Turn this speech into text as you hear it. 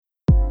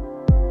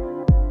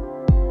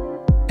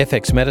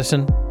FX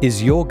Medicine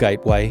is your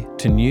gateway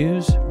to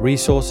news,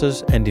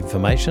 resources and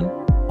information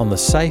on the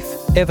safe,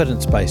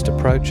 evidence-based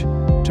approach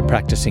to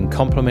practicing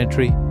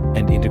complementary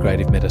and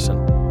integrative medicine.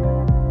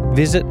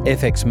 Visit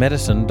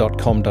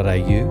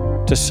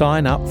fxmedicine.com.au to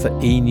sign up for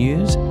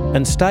e-news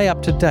and stay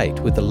up to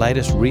date with the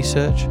latest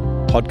research,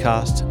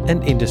 podcasts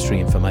and industry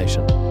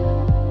information.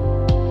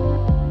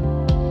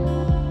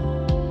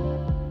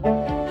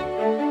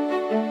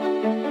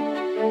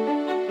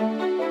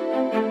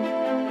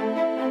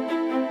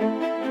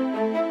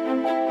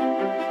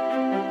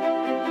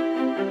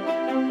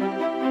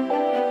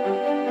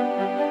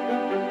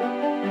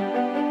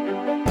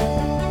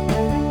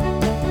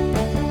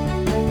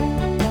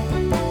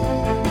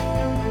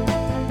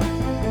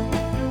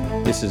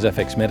 This is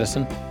FX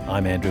Medicine.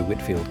 I'm Andrew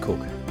Whitfield Cook.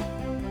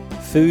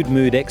 Food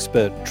mood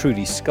expert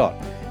Trudy Scott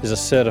is a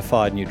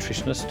certified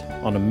nutritionist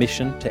on a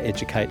mission to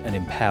educate and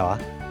empower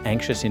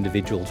anxious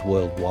individuals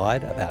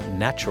worldwide about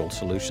natural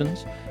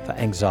solutions for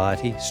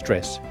anxiety,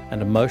 stress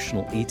and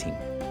emotional eating.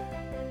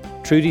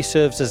 Trudy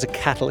serves as a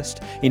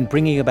catalyst in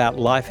bringing about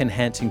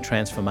life-enhancing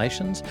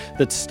transformations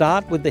that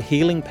start with the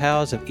healing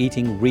powers of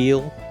eating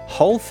real,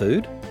 whole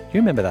food. You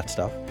remember that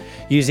stuff?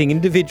 Using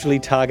individually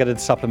targeted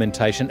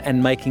supplementation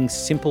and making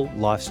simple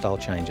lifestyle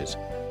changes.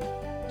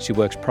 She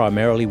works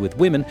primarily with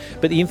women,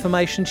 but the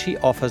information she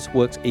offers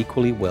works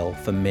equally well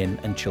for men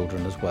and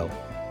children as well.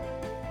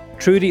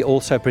 Trudy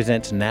also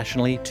presents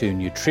nationally to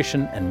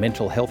nutrition and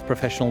mental health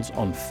professionals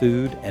on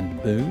food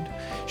and mood,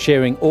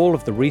 sharing all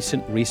of the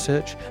recent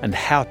research and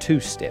how-to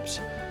steps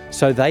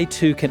so they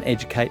too can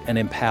educate and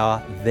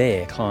empower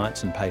their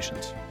clients and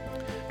patients.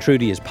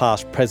 Trudy is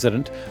past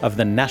president of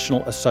the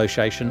National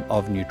Association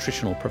of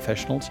Nutritional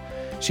Professionals.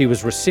 She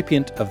was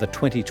recipient of the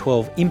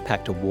 2012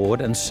 Impact Award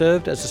and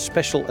served as a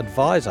special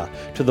advisor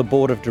to the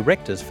board of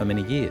directors for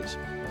many years.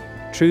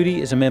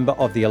 Trudy is a member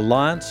of the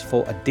Alliance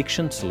for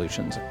Addiction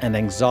Solutions and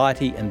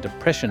Anxiety and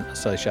Depression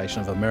Association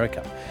of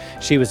America.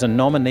 She was a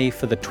nominee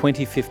for the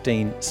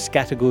 2015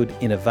 Scattergood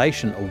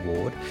Innovation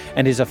Award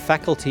and is a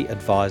faculty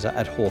advisor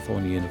at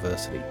Hawthorne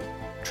University.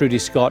 Trudy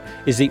Scott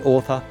is the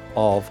author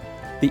of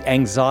The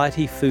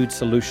Anxiety Food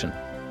Solution: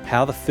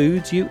 How the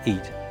Foods You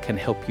Eat Can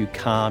Help You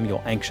Calm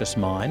Your Anxious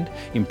Mind,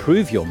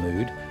 Improve Your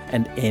Mood,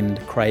 and End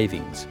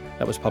Cravings.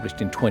 That was published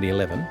in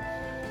 2011.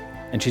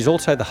 And she's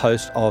also the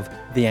host of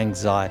The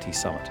Anxiety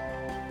Summit.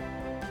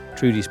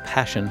 Trudy's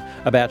passion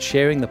about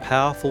sharing the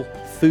powerful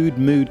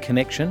food-mood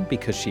connection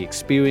because she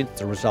experienced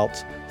the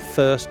results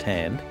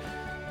firsthand,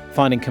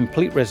 finding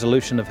complete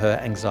resolution of her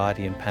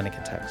anxiety and panic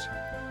attacks.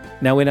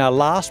 Now, in our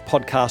last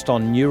podcast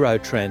on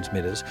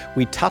neurotransmitters,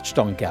 we touched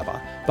on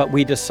GABA, but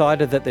we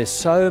decided that there's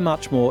so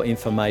much more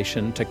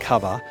information to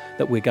cover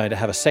that we're going to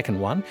have a second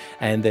one,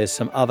 and there's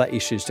some other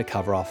issues to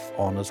cover off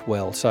on as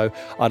well. So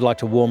I'd like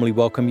to warmly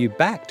welcome you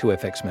back to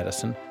FX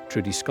Medicine.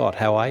 Trudy Scott,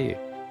 how are you?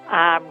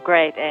 I'm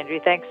great, Andrew.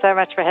 Thanks so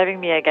much for having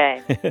me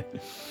again.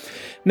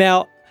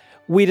 Now,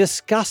 we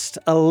discussed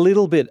a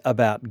little bit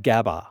about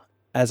GABA,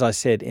 as I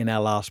said in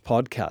our last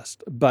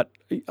podcast, but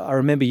I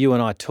remember you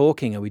and I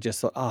talking and we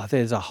just thought,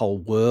 there's a whole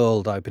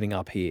world opening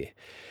up here.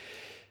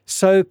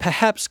 So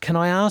perhaps can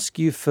I ask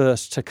you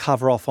first to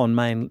cover off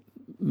on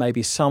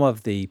maybe some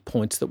of the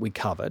points that we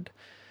covered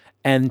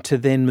and to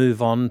then move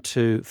on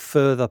to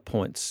further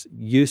points,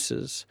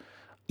 uses,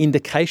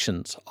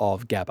 indications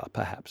of GABA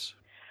perhaps?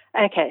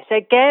 Okay, so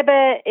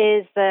GABA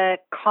is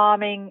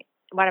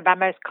one of our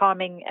most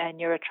calming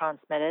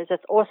neurotransmitters.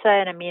 It's also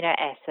an amino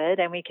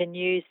acid, and we can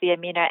use the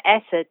amino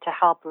acid to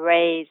help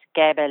raise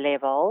GABA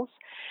levels.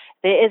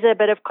 There is a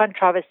bit of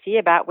controversy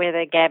about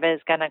whether GABA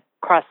is going to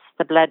cross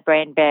the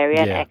blood-brain barrier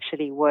and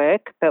actually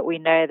work, but we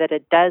know that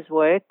it does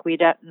work.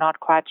 We're not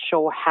quite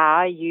sure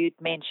how. You'd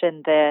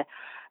mentioned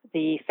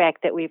the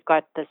fact that we've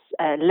got this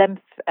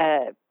lymph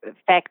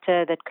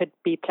factor that could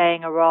be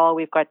playing a role.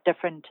 We've got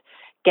different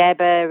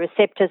GABA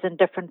receptors in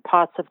different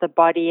parts of the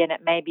body, and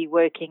it may be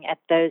working at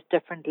those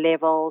different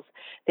levels.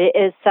 There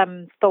is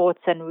some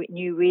thoughts and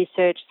new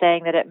research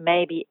saying that it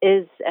maybe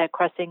is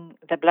crossing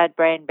the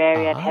blood-brain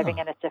barrier and having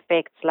its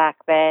effects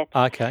like that.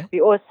 Okay. We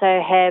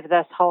also have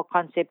this whole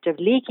concept of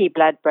leaky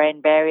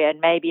blood-brain barrier, and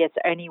maybe it's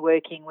only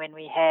working when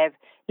we have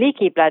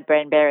leaky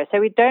blood-brain barrier. So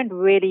we don't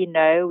really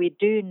know. We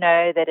do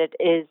know that it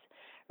is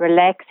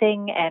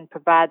relaxing and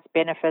provides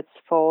benefits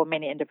for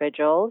many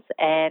individuals.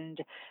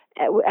 And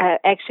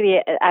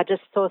actually, I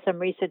just saw some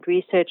recent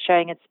research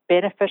showing it's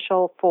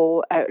beneficial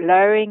for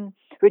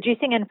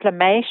reducing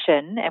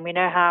inflammation, and we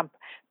know how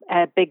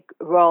a big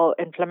role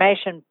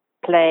inflammation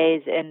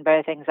plays in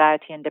both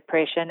anxiety and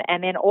depression,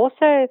 and then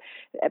also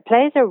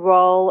plays a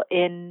role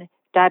in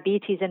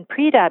diabetes and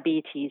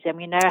pre-diabetes, and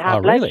we know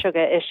how blood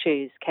sugar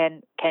issues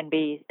can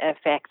be a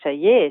factor.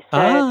 Yes, so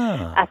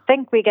I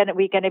think we're going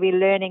to be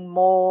learning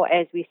more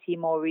as we see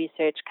more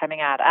research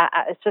coming out.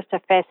 It's just a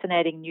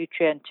fascinating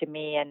nutrient to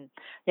me, and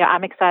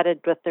I'm excited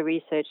with the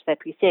research that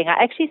we're seeing.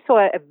 I actually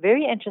saw a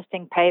very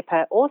interesting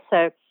paper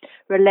also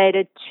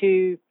related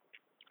to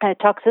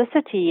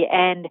toxicity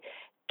and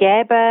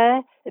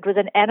GABA. It was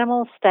an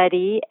animal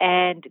study,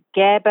 and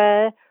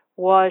GABA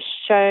was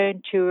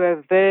shown to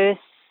reverse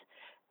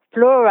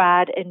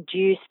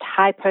fluoride-induced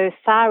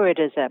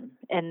hypothyroidism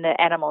in the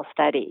animal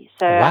study.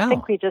 So Wow. I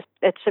think we're just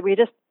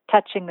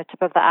touching the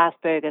tip of the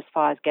iceberg as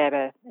far as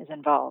GABA is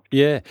involved.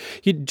 Yeah.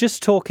 You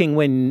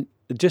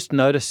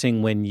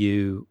noticing when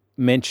you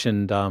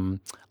mentioned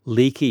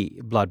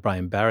leaky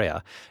blood-brain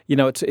barrier,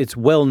 it's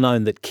well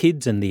known that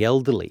kids and the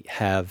elderly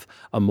have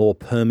a more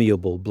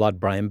permeable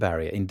blood-brain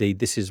barrier. Indeed,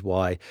 this is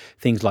why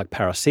things like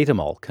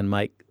paracetamol can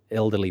make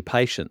elderly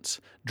patients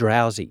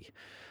drowsy.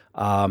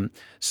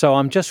 So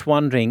I'm just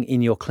wondering,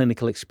 in your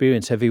clinical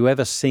experience, have you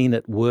ever seen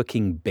it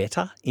working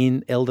better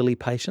in elderly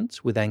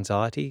patients with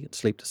anxiety,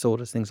 sleep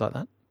disorders, things like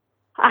that?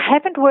 I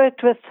haven't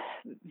worked with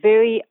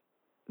very,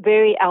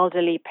 very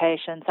elderly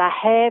patients. I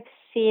have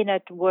seen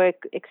it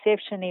work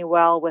exceptionally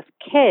well with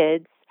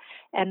kids,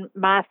 and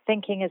my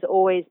thinking has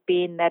always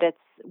been that it's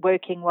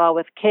working well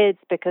with kids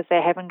because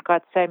they haven't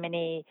got so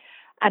many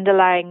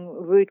underlying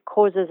root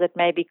causes that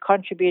may be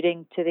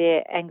contributing to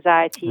their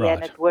anxiety, Right.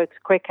 and it works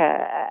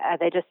quicker.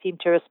 They just seem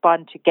to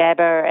respond to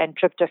GABA and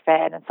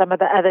tryptophan and some of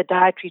the other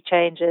dietary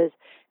changes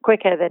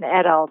quicker than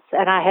adults.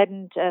 And I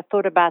hadn't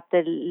thought about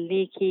the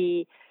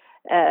leaky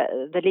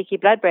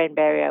blood-brain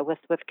barrier with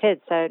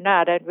kids. So no,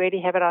 I don't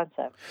really have an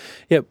answer.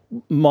 Yeah,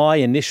 my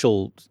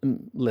initial,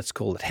 let's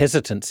call it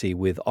hesitancy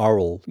with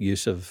oral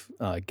use of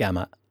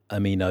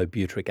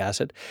gamma-aminobutyric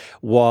acid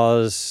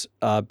was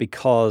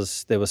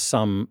because there was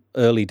some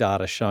early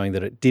data showing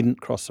that it didn't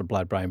cross the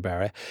blood-brain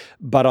barrier.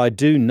 But I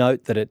do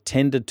note that it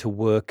tended to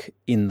work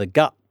in the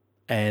gut,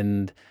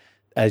 and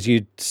as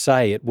you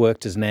say, it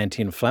worked as an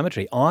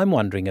anti-inflammatory. I'm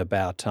wondering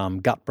about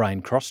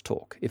gut-brain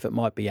crosstalk, if it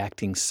might be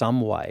acting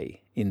some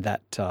way in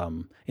that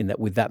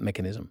with that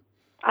mechanism.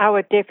 I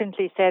would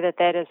definitely say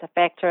that is a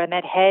factor, and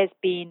that has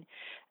been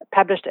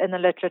published in the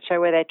literature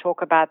where they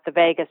talk about the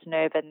vagus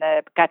nerve and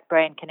the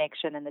gut-brain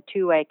connection and the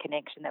two-way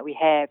connection that we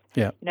have.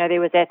 Yeah.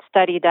 There was that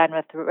study done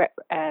with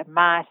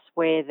mice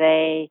where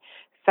they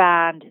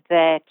found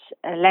that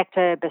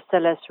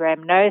Lactobacillus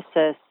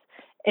rhamnosus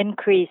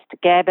increased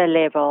GABA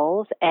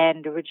levels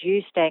and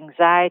reduced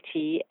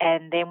anxiety,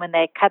 and then when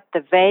they cut the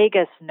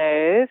vagus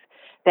nerve,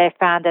 they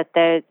found that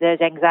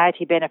those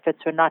anxiety benefits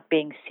were not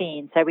being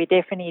seen. So we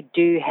definitely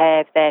do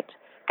have that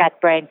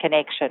gut-brain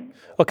connection.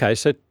 Okay,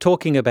 so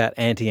talking about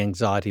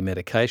anti-anxiety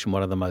medication,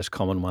 one of the most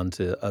common ones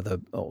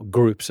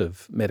groups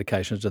of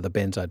medications are the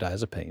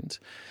benzodiazepines.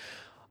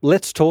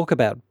 Let's talk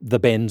about the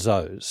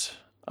benzos.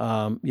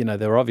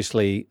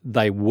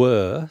 They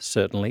were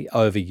certainly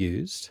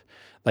overused.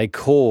 They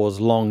cause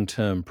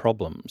long-term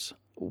problems.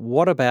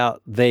 What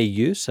about their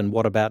use, and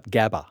what about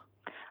GABA?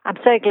 I'm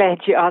so glad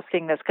you're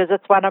asking this because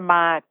it's one of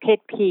my pet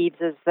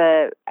peeves is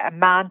the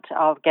amount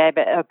of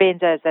GABA or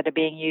benzos that are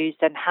being used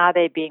and how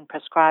they're being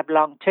prescribed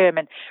long term.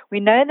 And we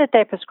know that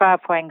they're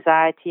prescribed for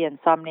anxiety,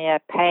 insomnia,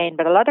 pain,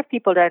 but a lot of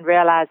people don't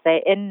realize they're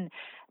in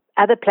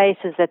other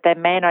places that they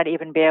may not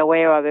even be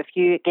aware of. If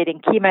you're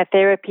getting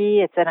chemotherapy,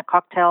 it's in a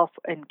cocktail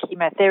in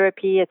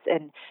chemotherapy. It's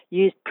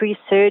used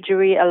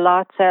pre-surgery a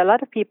lot. So a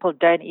lot of people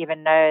don't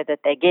even know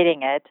that they're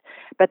getting it.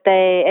 But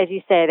they, as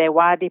you say, they're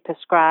widely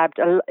prescribed,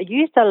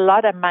 used a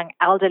lot among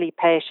elderly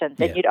patients.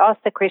 Yeah. And you'd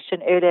asked the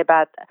question earlier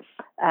about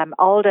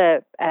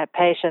older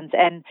patients,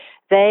 and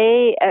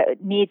they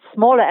need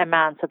smaller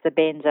amounts of the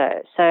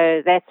benzo.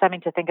 So that's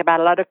something to think about.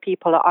 A lot of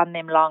people are on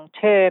them long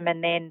term,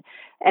 and then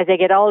as they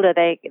get older,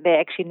 they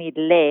actually need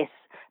less.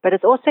 But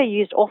it's also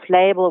used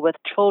off-label with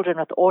children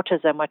with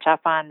autism, which I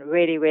find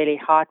really, really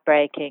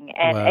heartbreaking.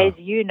 And Wow. as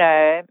you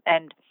know,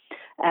 and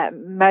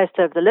most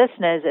of the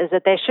listeners, is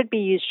that they should be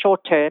used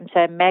short-term, so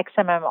a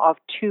maximum of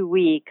 2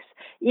 weeks.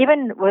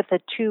 Even with a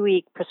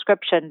 2-week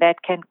prescription,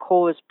 that can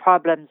cause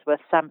problems with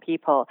some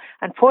people.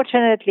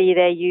 Unfortunately,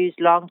 they're used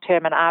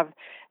long-term, and I've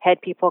had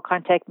people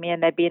contact me,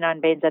 and they've been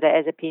on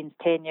benzodiazepines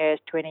 10 years,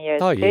 20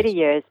 years, 30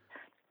 years.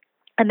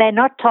 And they're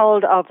not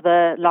told of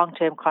the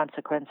long-term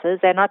consequences.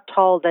 They're not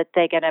told that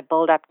they're going to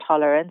build up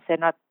tolerance. They're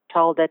not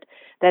told that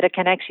it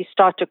can actually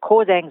start to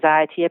cause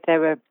anxiety. If they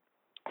were,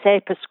 say,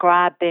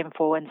 prescribed them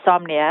for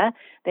insomnia,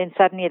 then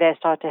suddenly they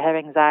start to have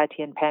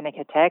anxiety and panic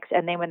attacks.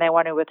 And then when they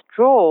want to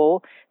withdraw,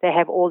 they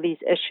have all these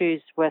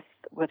issues with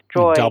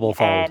withdrawing. Double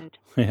fold.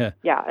 And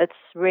yeah, it's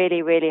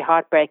really, really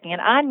heartbreaking.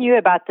 And I knew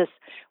about this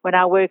when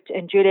I worked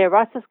in Julia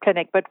Ross's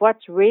clinic, but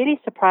what's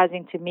really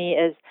surprising to me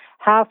is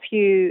how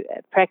few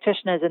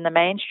practitioners in the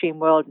mainstream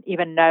world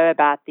even know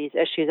about these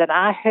issues. And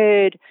I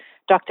heard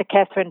Dr.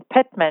 Catherine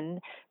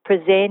Pittman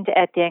present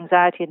at the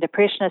Anxiety and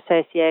Depression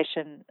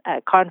Association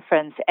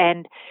conference,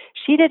 and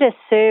she did a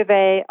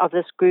survey of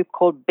this group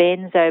called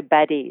Benzo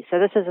Buddies. So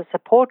this is a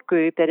support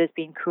group that has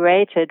been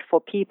created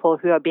for people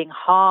who are being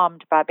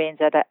harmed by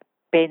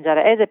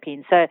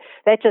benzodiazepines. So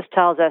that just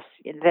tells us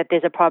that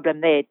there's a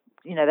problem there,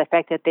 the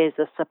fact that there's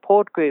a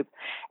support group.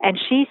 And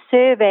she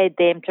surveyed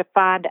them to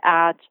find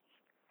out,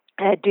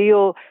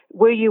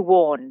 were you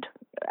warned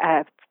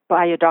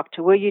by your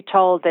doctor? Were you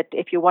told that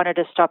if you wanted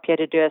to stop, you had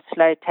to do a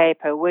slow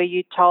taper? Were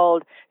you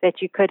told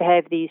that you could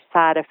have these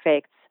side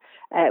effects?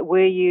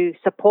 Were you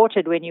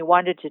supported when you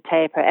wanted to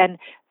taper? And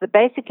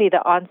basically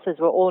the answers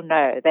were all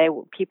no.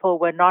 People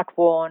were not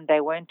warned.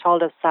 They weren't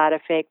told of side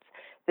effects.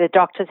 the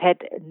doctors had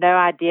no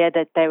idea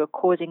that they were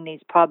causing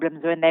these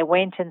problems. When they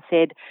went and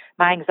said,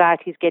 my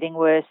anxiety is getting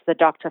worse, the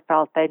doctor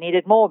felt they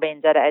needed more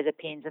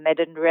benzodiazepines, and they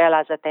didn't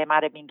realize that they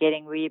might have been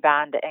getting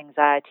rebound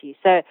anxiety.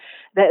 So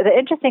the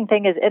interesting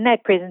thing is, in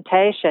that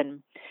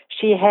presentation,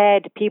 she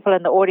had people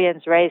in the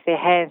audience raise their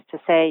hands to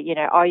say,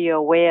 are you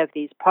aware of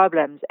these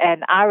problems?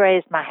 And I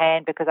raised my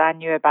hand because I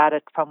knew about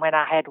it from when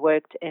I had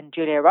worked in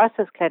Julia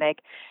Ross's clinic,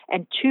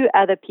 and 2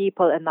 other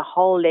people in the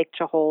whole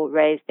lecture hall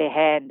raised their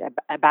hand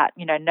about,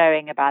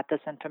 knowing about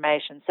this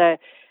information. So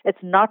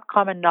it's not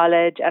common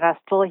knowledge, and I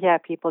still hear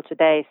people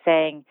today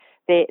saying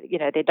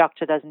their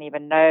doctor doesn't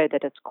even know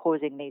that it's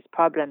causing these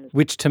problems.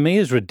 Which to me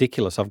is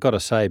ridiculous, I've got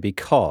to say,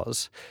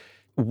 because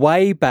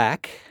way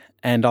back,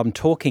 and I'm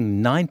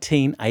talking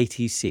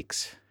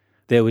 1986,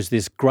 there was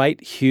this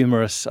great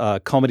humorous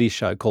comedy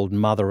show called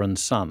Mother and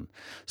Son,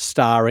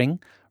 starring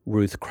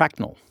Ruth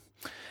Cracknell.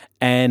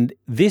 And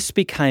this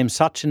became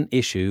such an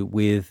issue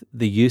with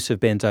the use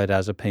of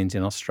benzodiazepines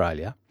in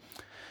Australia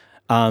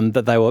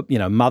that they were,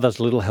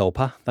 Mother's Little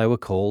Helper, they were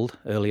called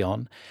early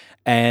on.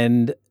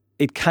 And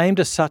it came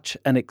to such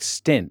an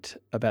extent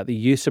about the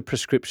use of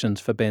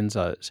prescriptions for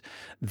benzos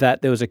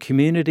that there was a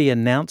community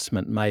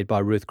announcement made by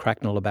Ruth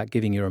Cracknell about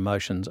giving your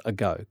emotions a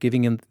go,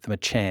 giving them a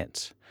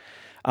chance,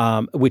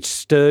 which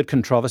stirred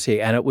controversy.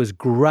 And it was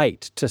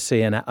great to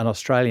see an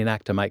Australian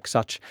actor make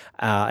such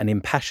an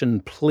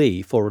impassioned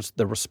plea for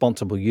the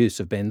responsible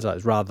use of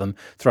benzos rather than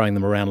throwing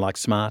them around like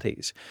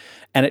Smarties.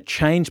 And it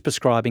changed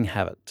prescribing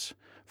habits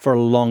for a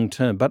long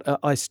term. But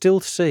I still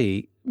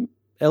see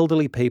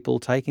elderly people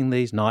taking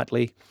these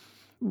nightly.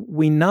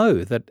 We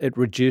know that it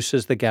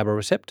reduces the GABA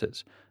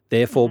receptors,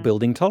 therefore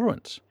building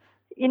tolerance.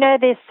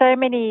 There's so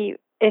many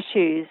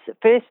issues.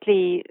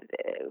 Firstly,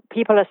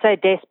 people are so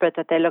desperate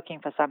that they're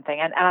looking for something.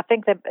 And I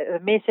think the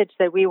message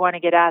that we want to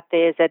get out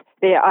there is that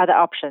there are other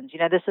options.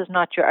 This is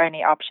not your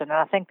only option. And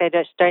I think they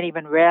just don't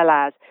even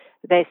realize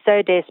they're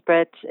so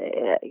desperate.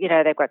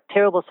 They've got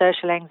terrible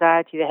social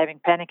anxiety, they're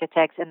having panic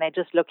attacks, and they're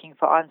just looking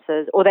for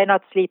answers, or they're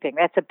not sleeping.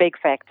 That's a big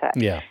factor.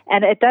 Yeah.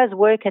 And it does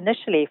work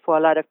initially for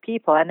a lot of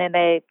people, and then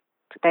they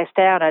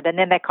stay on it, and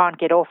then they can't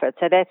get off it.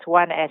 So that's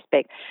one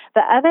aspect.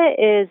 The other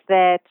is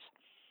that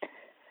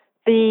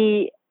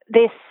there's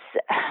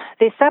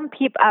some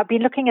people. I've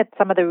been looking at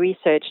some of the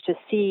research to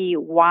see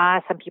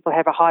why some people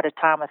have a harder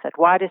time with it.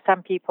 Why do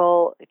some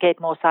people get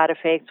more side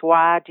effects?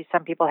 Why do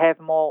some people have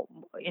more,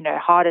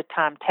 harder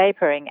time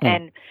tapering?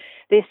 And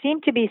there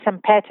seem to be some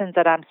patterns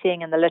that I'm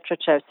seeing in the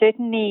literature.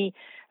 Certainly,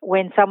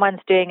 when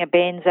someone's doing a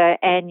benzo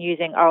and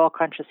using oral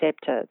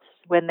contraceptives,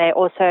 when they're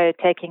also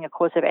taking a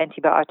course of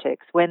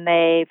antibiotics, when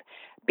they've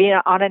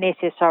been on an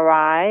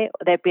SSRI,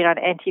 they've been on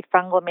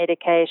antifungal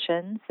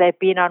medications, they've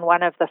been on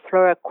one of the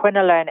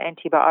fluoroquinolone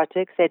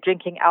antibiotics, they're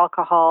drinking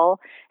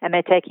alcohol, and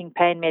they're taking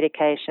pain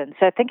medication.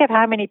 So think of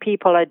how many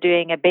people are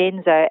doing a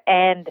benzo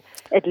and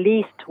at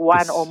least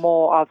one or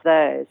more of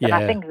those. And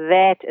I think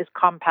that is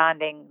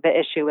compounding the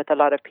issue with a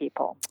lot of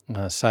people.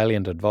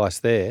 Salient advice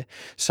there.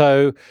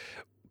 So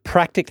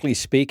practically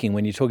speaking,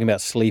 when you're talking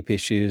about sleep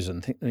issues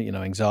and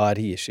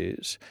anxiety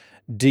issues,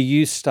 do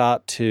you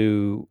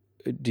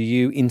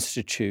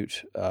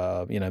institute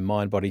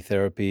mind-body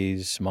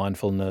therapies,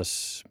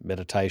 mindfulness,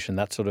 meditation,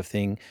 that sort of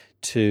thing,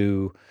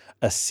 to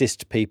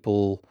assist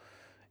people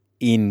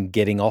in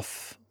getting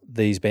off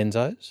these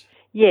benzos?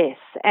 Yes,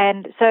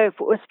 and so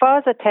as far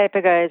as the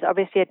taper goes,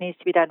 obviously it needs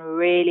to be done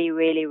really,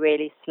 really,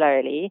 really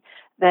slowly.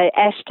 The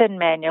Ashton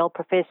manual,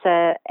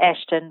 Professor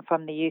Ashton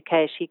from the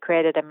UK, she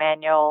created a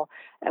manual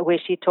where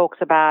she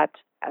talks about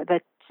the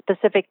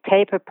specific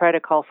taper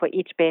protocol for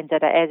each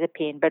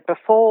benzodiazepine. But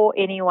before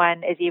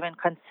anyone is even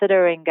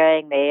considering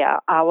going there,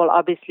 I will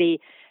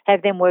obviously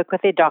have them work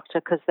with their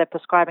doctor, because the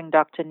prescribing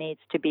doctor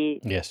needs to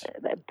be,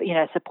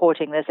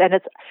 supporting this. And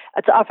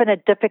it's often a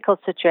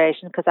difficult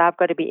situation because I've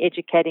got to be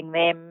educating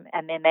them,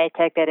 and then they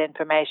take that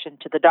information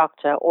to the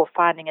doctor, or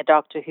finding a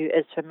doctor who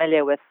is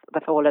familiar with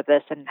all of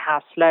this and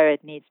how slow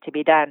it needs to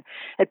be done.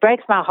 It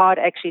breaks my heart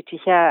actually to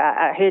hear.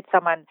 I heard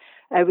someone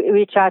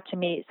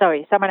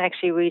someone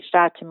actually reached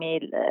out to me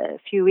a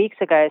few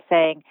weeks ago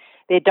saying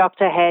their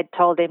doctor had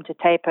told them to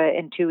taper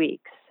in 2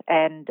 weeks,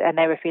 and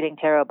they were feeling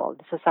terrible.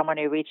 This is someone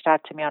who reached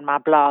out to me on my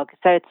blog.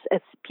 So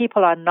it's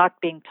people are not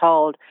being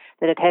told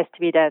that it has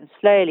to be done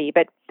slowly.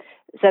 But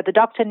so the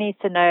doctor needs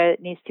to know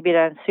it needs to be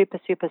done super,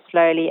 super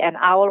slowly. And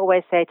I will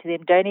always say to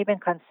them, don't even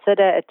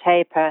consider a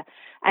taper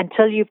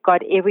until you've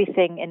got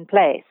everything in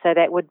place. So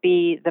that would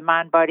be the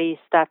mind-body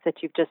stuff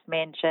that you've just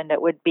mentioned.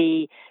 It would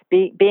be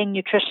being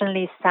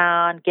nutritionally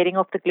sound, getting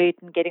off the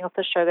gluten, getting off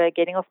the sugar,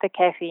 getting off the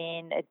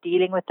caffeine,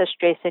 dealing with the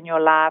stress in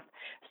your life,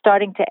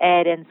 starting to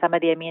add in some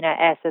of the amino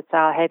acids.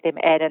 I'll have them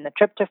add in the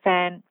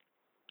tryptophan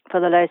for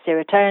the low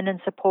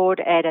serotonin support,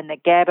 add in the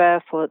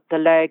GABA for the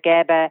low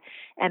GABA,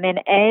 and then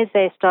as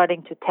they're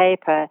starting to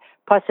taper,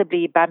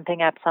 possibly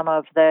bumping up some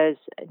of those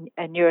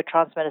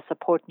neurotransmitter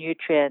support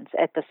nutrients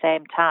at the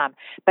same time.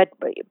 But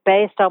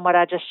based on what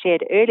I just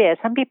shared earlier,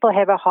 some people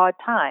have a hard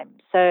time.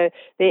 So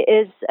there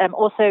is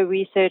also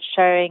research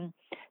showing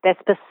that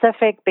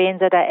specific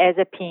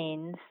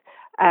benzodiazepines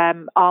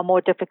are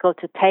more difficult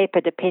to taper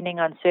depending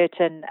on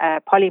certain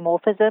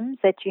polymorphisms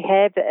that you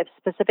have,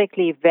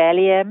 specifically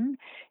Valium.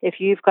 If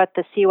you've got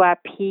the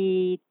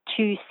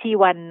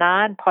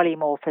CYP2C19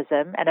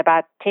 polymorphism, and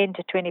about 10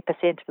 to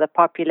 20% of the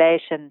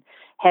population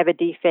have a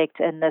defect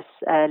in this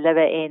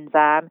liver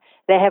enzyme,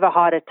 they have a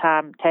harder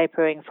time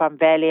tapering from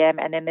Valium.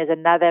 And then there's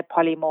another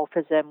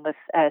polymorphism with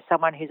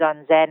someone who's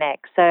on Xanax.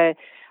 So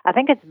I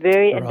think it's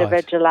very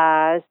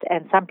individualized,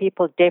 and some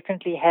people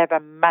definitely have a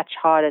much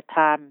harder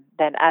time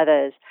than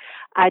others.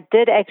 I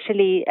did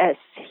actually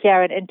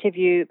hear an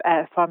interview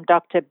from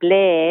Dr.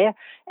 Blair,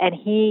 and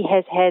he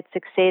has had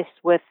success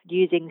with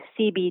using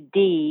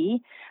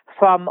CBD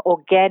from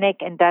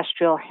organic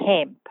industrial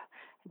hemp.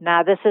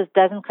 Now, this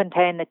doesn't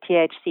contain the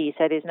THC,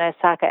 so there's no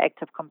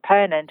psychoactive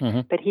component,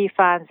 but he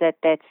finds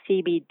that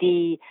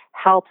CBD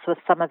helps with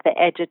some of the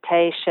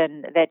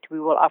agitation that we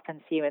will often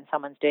see when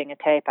someone's doing a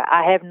taper.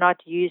 I have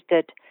not used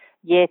it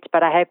yet,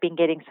 but I have been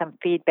getting some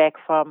feedback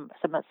from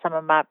some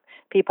of my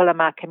people in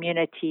my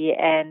community,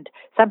 and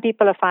some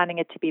people are finding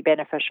it to be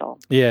beneficial.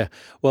 Yeah.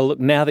 Well, look,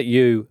 now that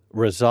you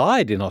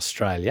reside in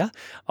Australia,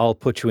 I'll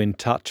put you in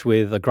touch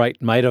with a great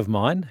mate of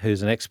mine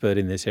who's an expert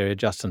in this area,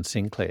 Justin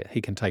Sinclair.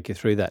 He can take you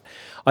through that.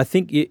 I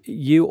think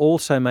you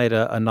also made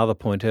another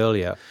point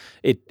earlier.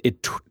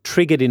 It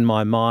triggered in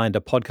my mind a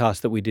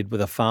podcast that we did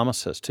with a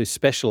pharmacist who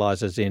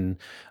specialises in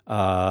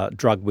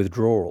drug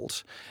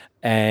withdrawals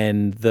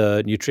and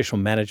the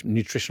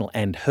nutritional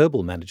and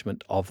herbal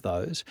management of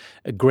those,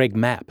 Greg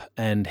Mapp,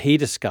 and he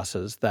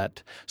discusses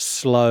that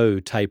slow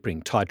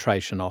tapering,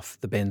 titration off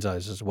the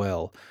benzos as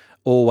well,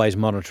 always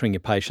monitoring your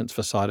patients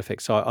for side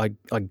effects. So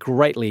I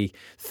greatly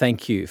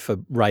thank you for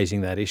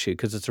raising that issue,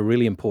 because it's a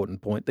really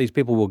important point. These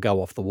people will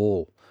go off the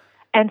wall.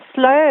 And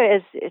slow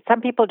is,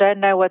 some people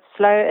don't know what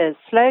slow is.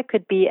 Slow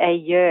could be a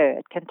year.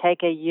 It can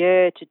take a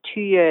year to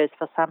 2 years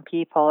for some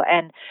people.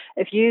 And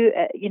if you,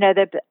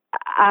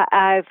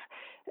 I've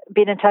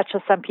been in touch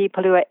with some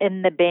people who are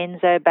in the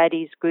Benzo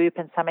Buddies group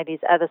and some of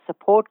these other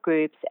support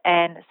groups,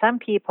 and some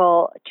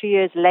people 2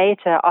 years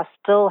later are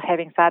still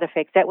having side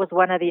effects. That was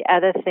one of the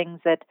other things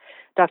that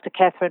Dr.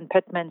 Catherine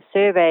Pittman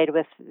surveyed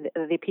with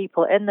the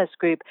people in this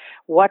group.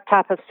 What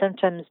type of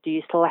symptoms do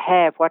you still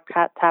have? What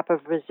type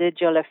of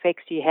residual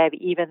effects do you have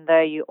even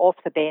though you're off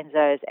the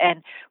benzos?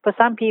 And for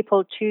some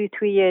people,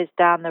 2-3 years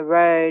down the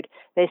road,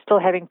 they're still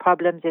having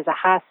problems. There's a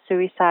high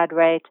suicide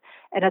rate,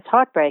 and it's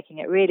heartbreaking.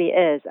 It really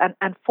is. And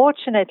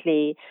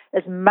unfortunately,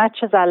 as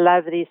much as I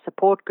love these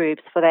support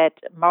groups for that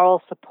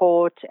moral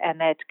support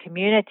and that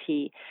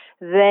community,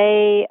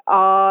 they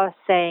are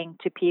saying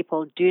to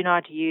people, do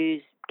not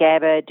use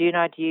GABA, do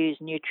not use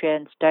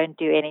nutrients, don't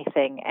do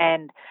anything.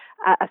 And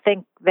I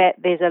think that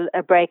there's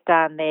a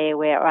breakdown there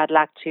where I'd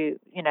like to,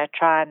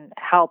 try and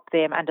help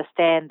them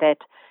understand that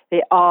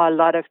there are a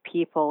lot of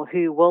people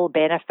who will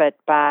benefit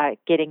by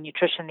getting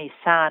nutritionally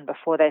sound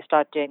before they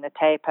start doing the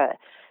taper.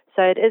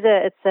 So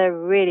it's a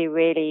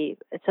really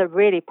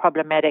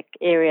problematic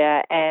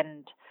area,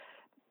 and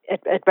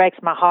it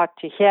breaks my heart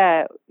to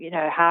hear,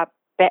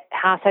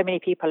 how so many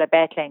people are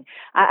battling.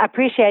 I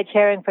appreciate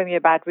hearing from you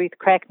about Ruth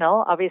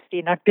Cracknell.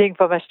 Obviously, not being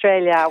from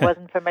Australia, I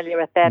wasn't familiar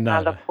with that, No.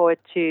 and I look forward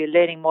to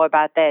learning more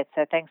about that.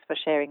 So thanks for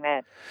sharing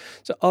that.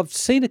 So I've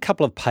seen a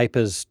couple of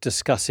papers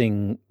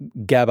discussing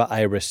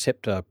GABA-A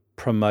receptor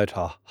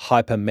promoter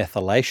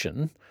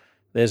hypermethylation,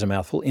 there's a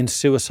mouthful, in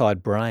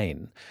suicide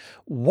brain.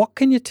 What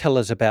can you tell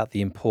us about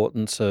the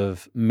importance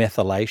of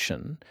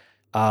methylation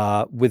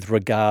with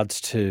regards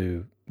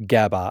to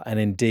GABA and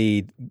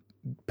indeed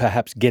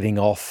perhaps getting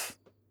off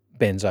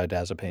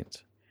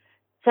benzodiazepines?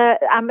 So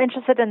I'm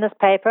interested in this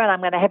paper, and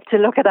I'm going to have to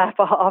look it up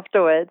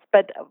afterwards.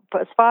 But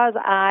as far as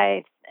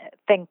I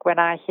think, when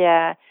I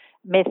hear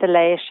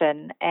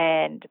methylation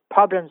and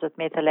problems with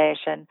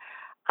methylation,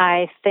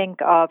 I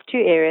think of two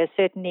areas.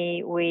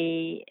 Certainly,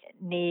 we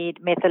need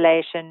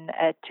methylation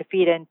to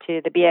feed into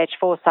the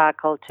BH4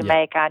 cycle to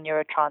make our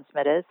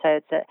neurotransmitters.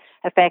 So it's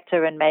a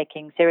factor in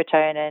making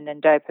serotonin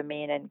and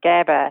dopamine and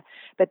GABA.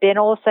 But then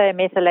also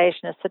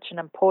methylation is such an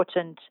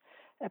important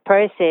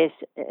process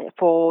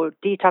for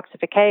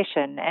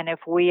detoxification. And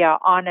if we are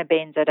on a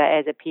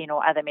benzodiazepine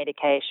or other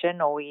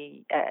medication, or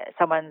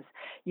someone's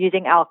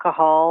using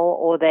alcohol,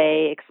 or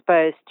they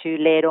exposed to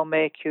lead or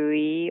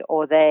mercury,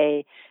 or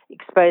they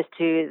exposed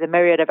to the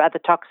myriad of other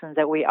toxins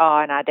that we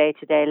are in our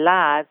day-to-day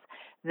lives,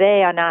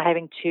 they are now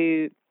having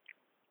to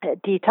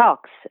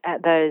detox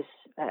those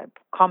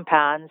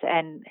compounds.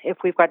 And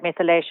if we've got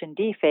methylation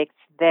defects,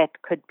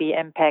 that could be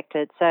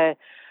impacted. So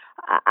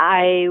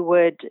I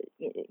would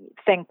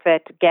think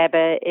that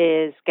GABA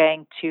is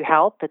going to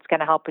help. It's going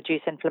to help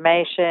reduce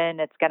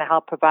inflammation. It's going to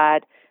help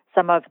provide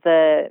some of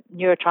the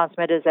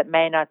neurotransmitters that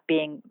may not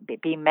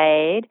be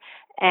made.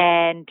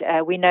 And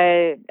we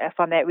know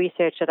from that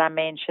research that I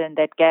mentioned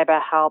that GABA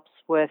helps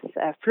with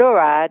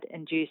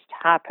fluoride-induced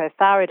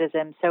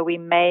hypothyroidism. So we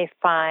may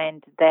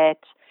find that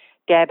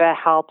GABA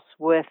helps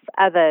with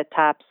other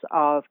types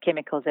of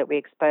chemicals that we're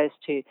exposed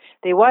to.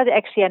 There was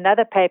actually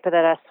another paper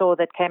that I saw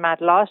that came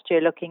out last year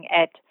looking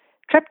at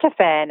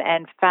tryptophan,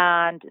 and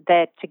found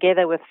that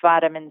together with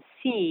vitamin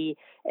C,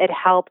 it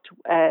helped,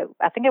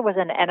 I think it was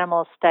an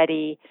animal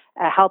study,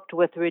 helped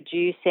with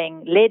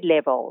reducing lead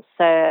levels.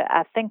 So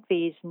I think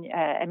these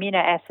amino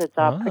acids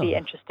are pretty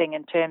interesting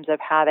in terms of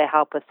how they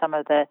help with some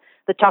of the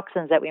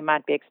toxins that we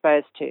might be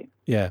exposed to.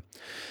 Yeah.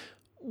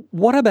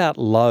 What about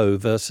low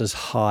versus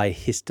high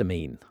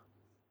histamine?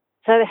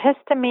 So the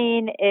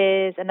histamine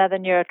is another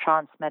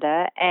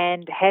neurotransmitter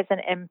and has an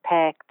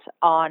impact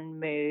on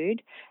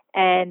mood.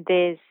 And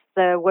there's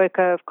the work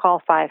of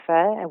Carl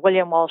Pfeiffer, and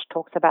William Walsh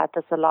talks about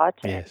this a lot.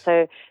 Yes.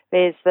 So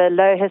there's the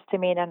low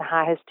histamine and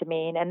high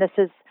histamine, and this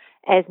is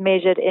as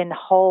measured in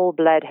whole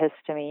blood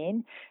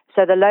histamine.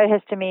 So the low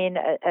histamine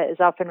is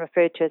often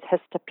referred to as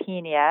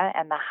histopenia,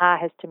 and the high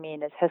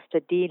histamine is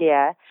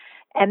histodelia.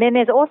 And then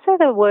there's also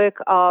the work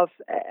of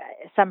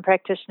some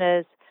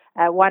practitioners.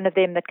 One of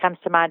them that comes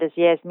to mind is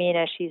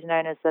Yasmina. She's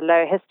known as the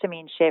low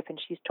histamine chef, and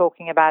she's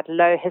talking about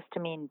low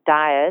histamine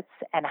diets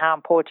and how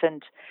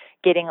important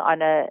getting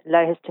on a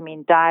low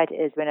histamine diet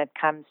is when it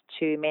comes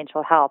to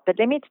mental health. But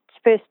let me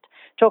first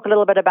talk a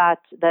little bit about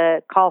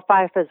the Carl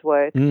Pfeiffer's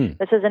work.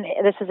 This is an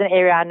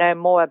area I know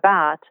more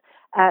about.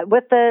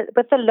 With the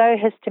low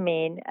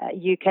histamine,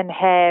 you can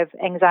have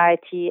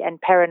anxiety and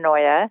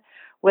paranoia.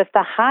 With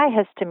the high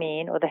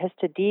histamine or the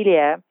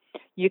histodelia,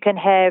 you can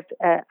have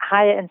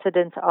higher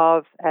incidence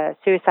of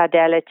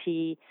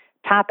suicidality,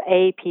 type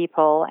A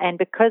people, and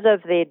because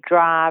of their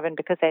drive and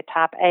because they're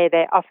type A,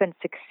 they often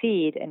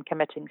succeed in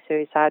committing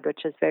suicide,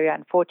 which is very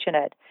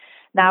unfortunate.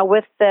 Now,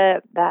 with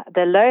the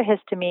low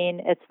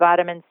histamine, it's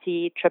vitamin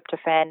C,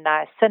 tryptophan,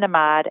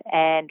 niacinamide,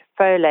 and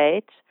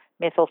folate,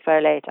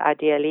 methylfolate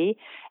ideally.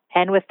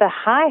 And with the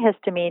high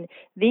histamine,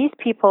 these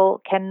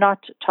people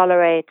cannot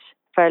tolerate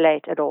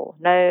folate at all.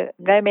 No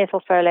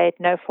methylfolate,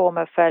 no form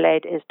of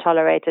folate is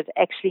tolerated. It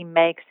actually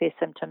makes their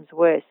symptoms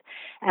worse.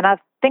 And I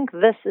think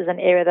this is an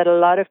area that a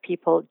lot of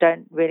people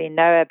don't really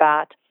know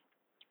about.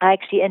 I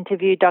actually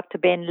interviewed Dr.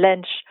 Ben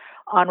Lynch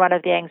on one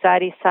of the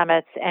anxiety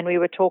summits, and we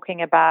were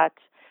talking about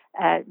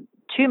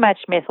too much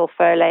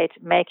methylfolate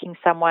making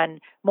someone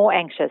more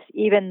anxious,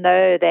 even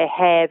though they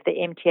have the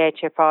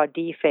MTHFR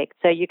defect.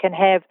 So you can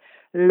have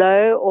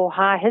low or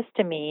high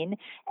histamine,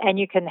 and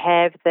you can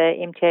have the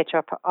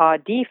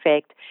MTHFR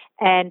defect.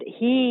 And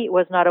he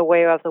was not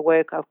aware of the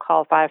work of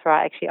Carl Pfeiffer.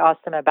 I actually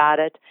asked him about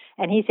it,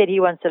 and he said he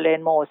wants to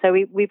learn more. So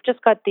we've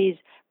just got these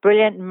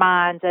brilliant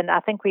minds, and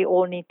I think we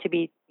all need to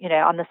be,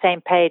 on the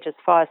same page as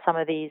far as some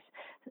of these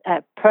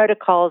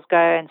protocols go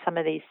and some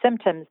of these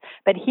symptoms.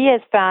 But he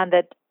has found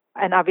that,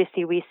 and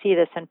obviously we see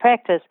this in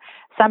practice,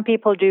 some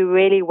people do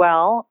really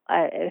well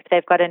if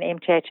they've got an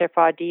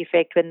MTHFR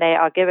defect when they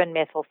are given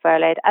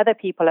methylfolate. Other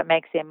people, it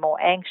makes them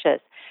more anxious.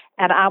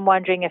 And I'm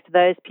wondering if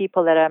those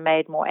people that are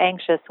made more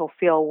anxious or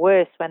feel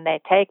worse when they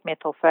take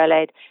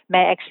methylfolate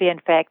may actually, in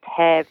fact,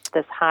 have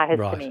this high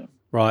histamine.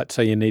 Right.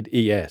 So you need,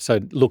 so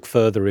look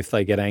further if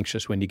they get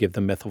anxious when you give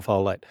them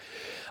methylfolate.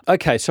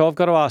 Okay, so I've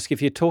got to ask,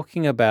 if you're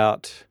talking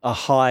about a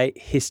high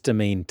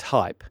histamine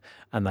type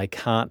and they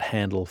can't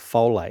handle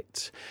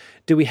folates,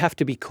 do we have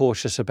to be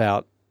cautious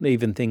about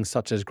even things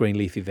such as green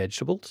leafy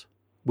vegetables,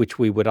 which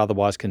we would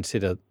otherwise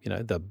consider,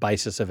 the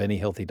basis of any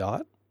healthy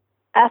diet?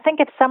 I think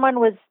if someone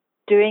was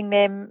doing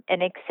them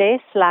in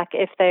excess, like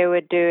if they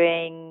were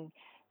doing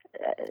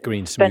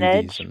green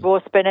spinach, raw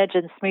spinach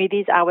and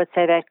smoothies, I would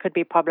say that could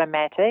be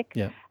problematic.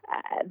 Yeah.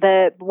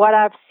 What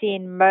I've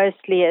seen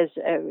mostly is,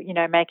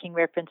 making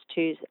reference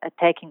to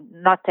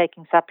not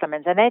taking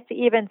supplements, and that's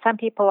even some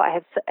people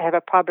have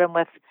a problem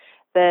with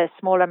the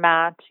small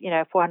amount,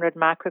 400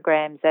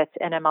 micrograms that's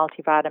in a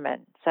multivitamin.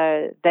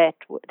 So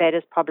that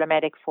is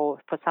problematic for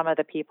some of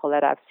the people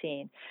that I've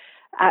seen.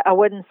 I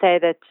wouldn't say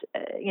that,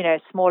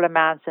 small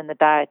amounts in the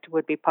diet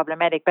would be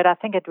problematic, but I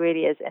think it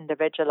really is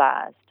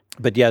individualized.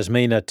 But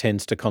Yasmina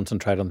tends to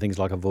concentrate on things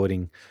like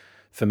avoiding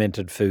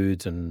fermented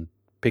foods and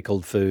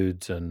pickled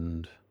foods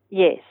and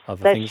yes.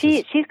 other So things.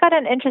 She's got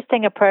an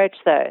interesting approach,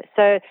 though.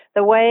 So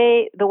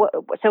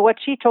so what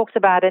she talks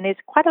about, and there's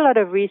quite a lot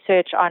of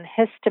research on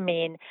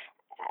histamine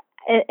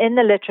in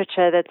the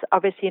literature that's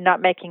obviously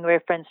not making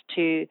reference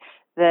to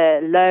the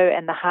low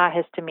and the high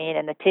histamine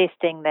and the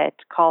testing that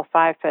Carl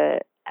Pfeiffer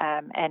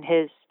and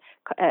his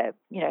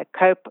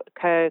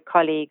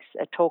co-colleagues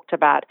talked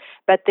about.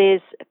 But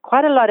there's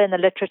quite a lot in the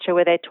literature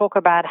where they talk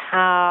about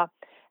how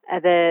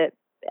the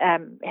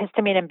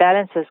histamine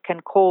imbalances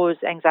can cause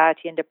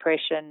anxiety and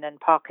depression and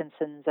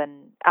Parkinson's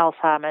and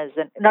Alzheimer's,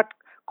 and not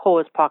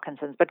cause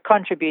Parkinson's, but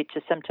contribute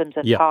to symptoms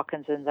in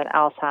Parkinson's and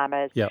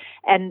Alzheimer's. Yep.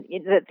 And,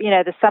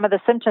 some of the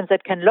symptoms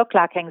that can look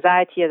like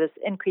anxiety are this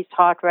increased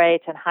heart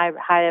rate and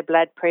higher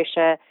blood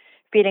pressure,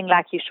 feeling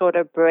like you're short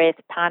of breath,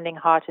 pounding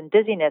heart, and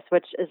dizziness,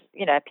 which is,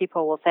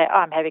 people will say,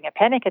 I'm having a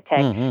panic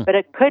attack. Mm-hmm. But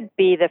it could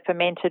be the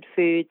fermented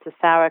foods, the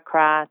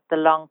sauerkraut, the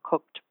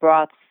long-cooked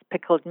broths,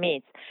 pickled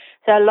meats.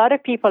 So a lot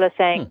of people are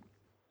saying,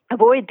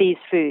 avoid these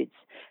foods.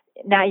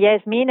 Now,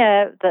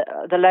 Yasmina,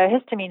 the low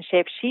histamine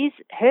chef,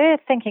 her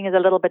thinking is a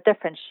little bit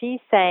different.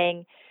 She's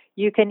saying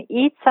you can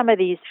eat some of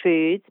these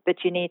foods, but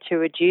you need to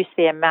reduce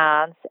the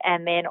amounts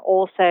and then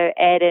also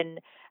add in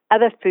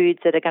other foods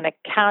that are going to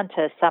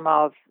counter some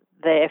of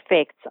the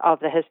effects of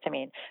the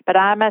histamine. But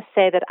I must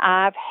say that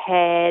I've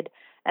had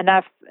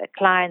enough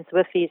clients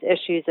with these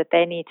issues that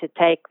they need to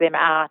take them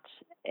out,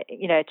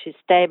 to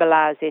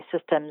stabilize their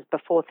systems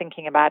before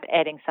thinking about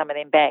adding some of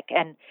them back.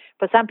 And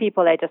for some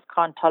people, they just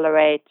can't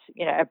tolerate,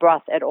 a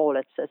broth at all.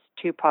 It's just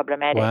too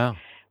problematic. Wow.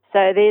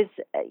 So there's,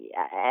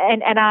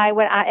 when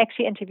I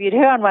actually interviewed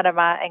her on one of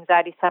my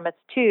anxiety summits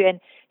too, and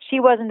she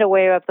wasn't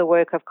aware of the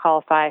work of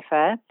Carl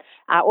Pfeiffer.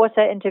 I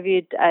also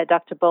interviewed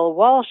Dr. Bill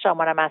Walsh on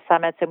one of my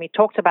summits, and we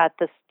talked about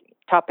this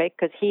topic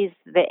because he's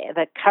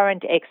the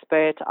current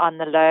expert on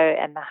the low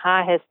and the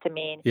high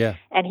histamine. Yeah.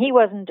 And he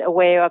wasn't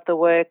aware of the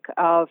work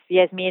of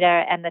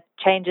Yasmina and the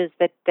changes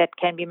that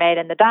can be made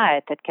in the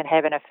diet that can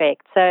have an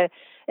effect. So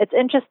it's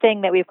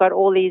interesting that we've got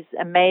all these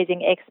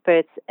amazing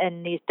experts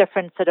in these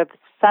different sort of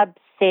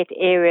subset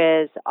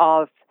areas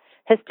of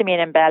histamine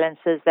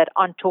imbalances that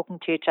aren't talking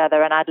to each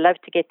other. And I'd love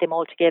to get them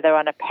all together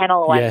on a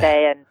panel one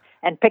day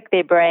and pick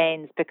their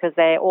brains, because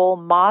they're all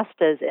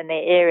masters in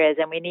their areas,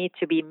 and we need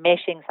to be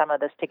meshing some of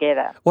this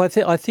together. Well,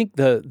 I think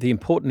the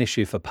important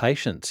issue for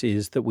patients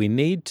is that we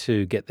need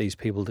to get these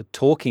people to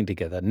talking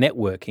together,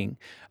 networking,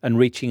 and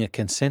reaching a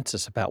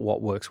consensus about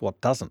what works, what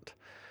doesn't.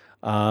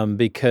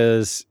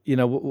 Because,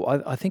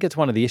 I think it's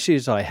one of the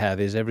issues I have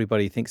is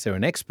everybody thinks they're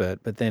an expert,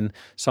 but then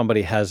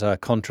somebody has a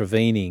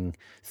contravening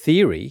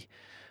theory.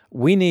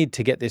 We need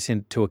to get this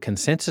into a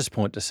consensus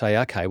point to say,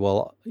 okay,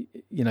 well,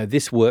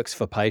 this works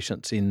for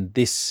patients in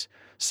this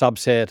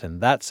subset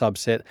and that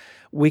subset.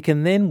 We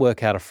can then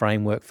work out a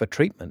framework for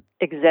treatment.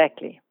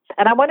 Exactly.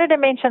 And I wanted to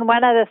mention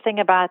one other thing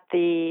about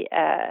the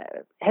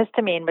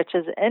histamine, which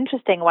is an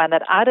interesting one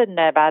that I didn't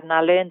know about, and I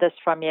learned this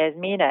from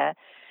Yasmina,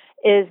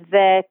 is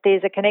that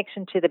there's a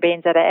connection to the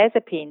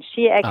benzodiazepine.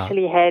 She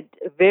actually had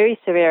very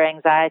severe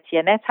anxiety,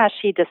 and that's how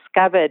she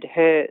discovered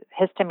her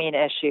histamine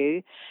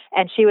issue,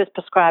 and she was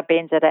prescribed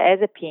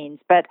benzodiazepines.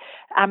 But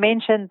I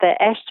mentioned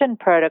the Ashton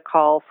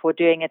protocol for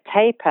doing a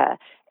taper,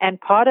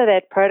 and part of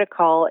that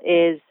protocol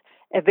is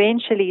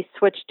eventually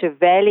switch to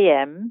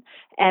Valium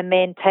and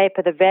then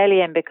taper the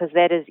Valium because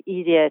that is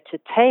easier to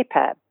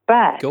taper.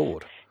 But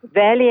God.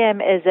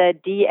 Valium is a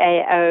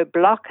DAO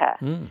blocker,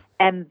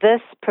 and this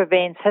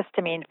prevents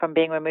histamine from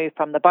being removed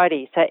from the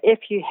body. So if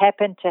you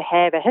happen to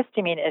have a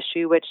histamine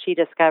issue, which she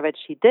discovered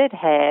she did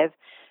have,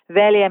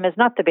 Valium is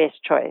not the best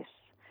choice.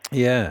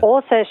 Yeah.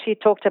 Also, she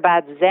talked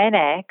about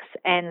Xanax,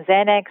 and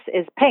Xanax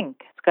is pink.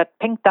 It's got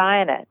pink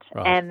dye in it,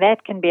 and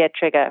that can be a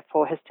trigger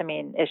for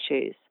histamine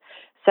issues.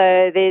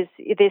 So there's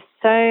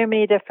so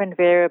many different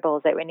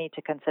variables that we need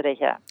to consider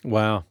here.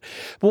 Wow.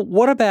 Well,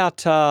 what about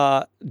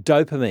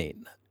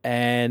dopamine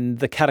and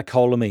the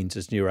catecholamines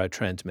as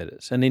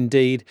neurotransmitters? And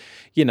indeed,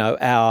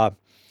 our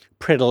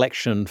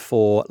predilection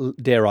for,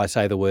 dare I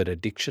say the word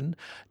addiction,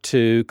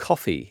 to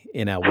coffee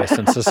in our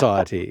Western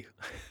society,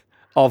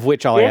 of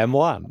which I am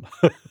one.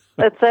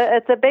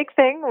 It's a big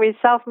thing. We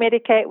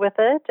self-medicate with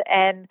it,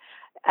 and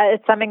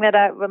it's something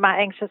that with my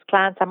anxious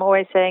clients, I'm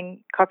always saying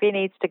coffee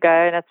needs to go,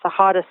 and it's the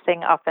hardest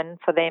thing often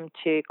for them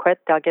to quit.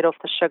 They'll get off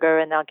the sugar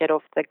and they'll get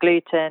off the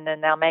gluten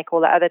and they'll make all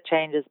the other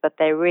changes, but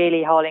they're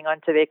really holding on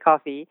to their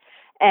coffee.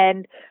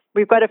 And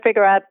we've got to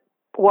figure out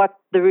what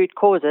the root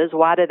cause is.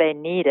 Why do they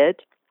need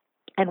it?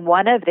 And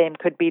one of them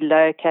could be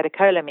low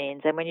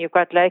catecholamines. And when you've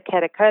got low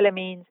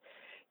catecholamines,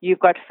 you've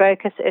got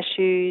focus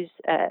issues,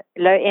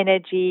 low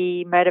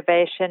energy,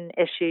 motivation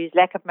issues,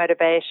 lack of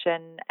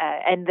motivation,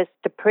 and this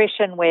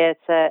depression where it's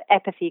an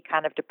apathy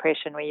kind of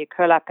depression where you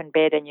curl up in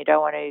bed and you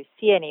don't want to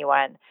see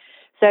anyone.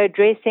 So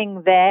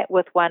addressing that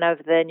with one of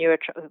the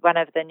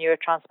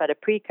neurotransmitter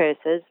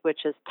precursors, which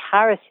is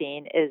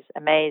tyrosine, is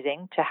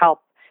amazing to help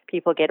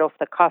people get off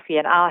the coffee.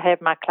 And I'll have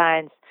my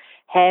clients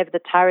have the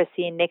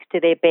tyrosine next to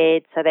their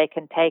bed so they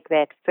can take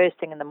that first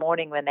thing in the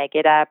morning when they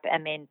get up,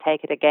 and then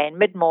take it again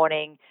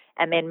mid-morning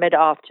and then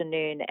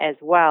mid-afternoon as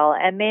well.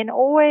 And then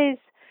always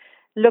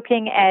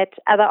looking at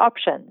other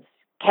options.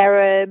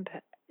 Carob,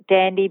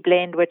 Dandy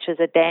Blend, which is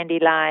a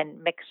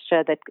dandelion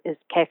mixture that is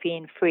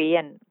caffeine-free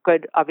and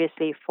good,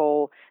 obviously,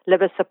 for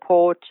liver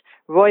support.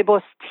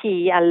 Rooibos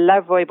tea. I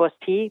love rooibos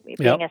tea,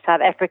 being a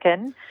South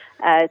African.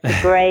 It's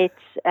a great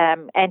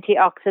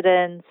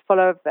antioxidants, full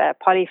of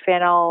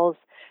polyphenols,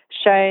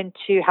 shown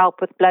to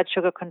help with blood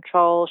sugar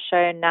control,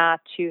 shown now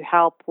to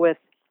help with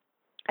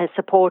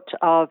support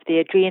of the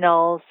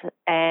adrenals,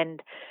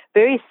 and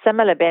very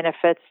similar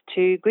benefits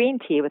to green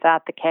tea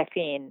without the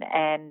caffeine.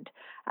 And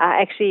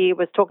I actually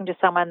was talking to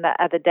someone the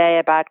other day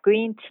about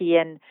green tea,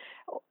 and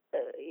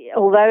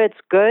although it's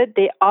good,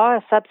 there are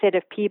a subset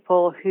of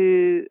people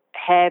who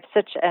have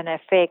such an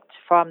effect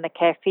from the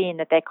caffeine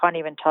that they can't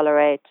even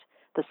tolerate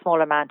the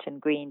small amount in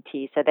green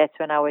tea. So that's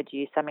when I would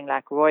use something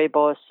like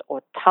rooibos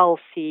or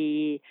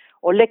tulsi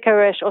or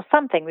licorice or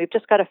something. We've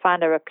just got to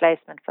find a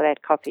replacement for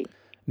that coffee.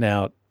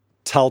 Now,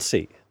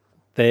 tulsi,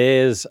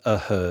 there's a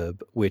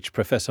herb which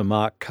Professor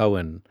Mark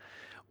Cohen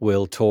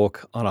will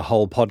talk on a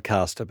whole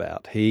podcast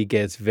about. He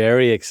gets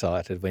very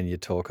excited when you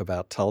talk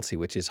about tulsi,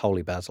 which is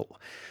holy basil.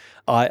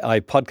 I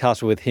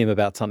podcasted with him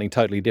about something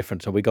totally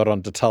different, so we got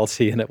on to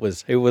Tulsi, and it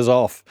was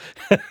off.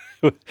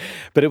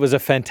 But it was a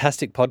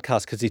fantastic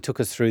podcast because he took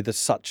us through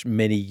such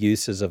many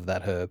uses of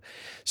that herb.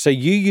 So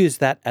you use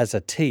that as a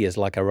tea, as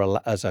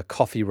a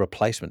coffee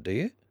replacement, do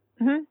you?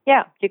 Mm-hmm.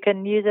 Yeah, you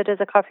can use it as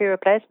a coffee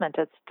replacement.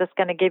 It's just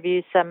going to give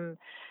you some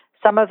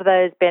of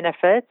those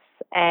benefits,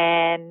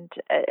 and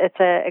it's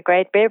a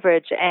great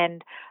beverage.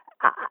 And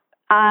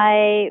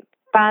I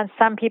find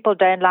some people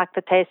don't like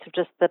the taste of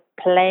just the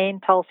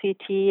plain Tulsi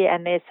tea,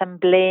 and there's some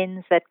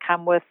blends that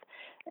come with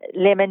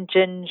lemon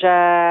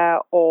ginger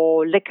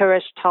or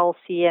licorice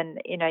Tulsi, and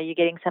you're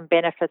getting some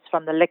benefits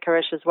from the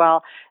licorice as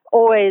well.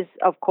 Always,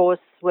 of course,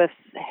 with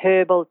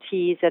herbal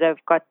teas that have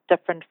got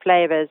different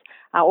flavors,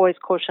 I always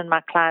caution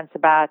my clients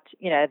about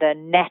the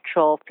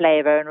natural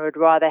flavor, and would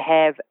rather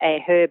have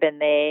a herb in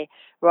there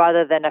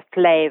rather than a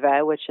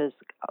flavor which is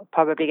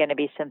probably going to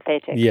be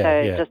synthetic.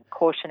 Just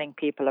cautioning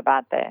people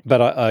about that.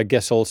 But I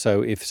guess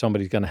also, if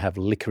somebody's going to have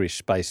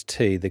licorice-based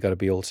tea, they've got to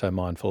be also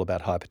mindful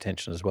about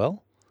hypertension as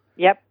well.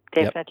 Yep.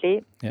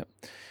 Definitely. Yep.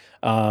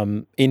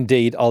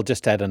 Indeed, I'll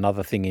just add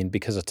another thing in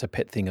because it's a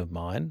pet thing of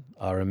mine.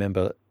 I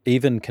remember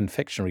even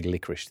confectionery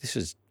licorice, this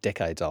is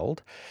decades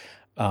old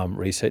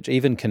research,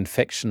 even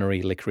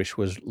confectionery licorice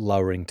was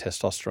lowering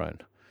testosterone.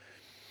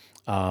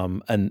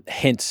 And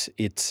hence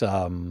its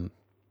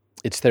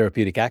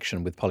therapeutic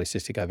action with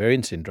polycystic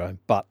ovarian syndrome.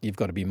 But you've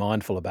got to be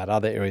mindful about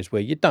other areas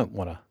where you don't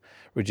want to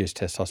reduce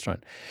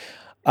testosterone.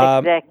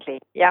 Exactly.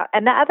 Yeah.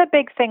 And the other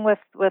big thing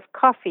with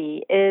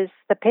coffee is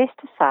the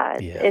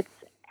pesticides. Yeah. It's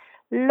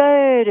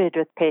loaded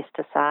with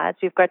pesticides.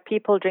 We've got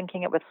people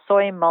drinking it with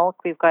soy milk.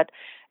 We've got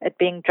it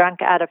being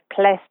drunk out of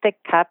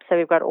plastic cups. So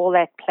we've got all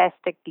that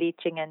plastic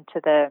leaching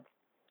into the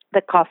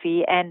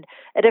coffee, and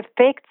it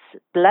affects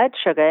blood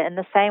sugar in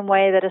the same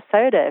way that a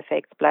soda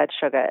affects blood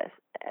sugar.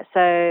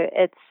 So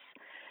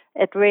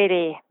it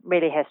really,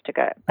 really has to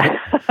go.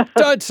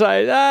 Don't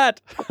say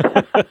that.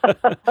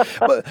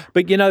 but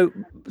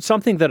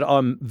something that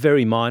I'm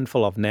very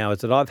mindful of now is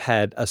that I've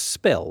had a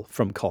spell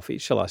from coffee,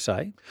 shall I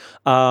say,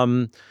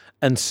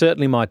 and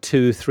certainly my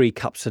 2-3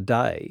 cups a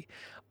day,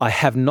 I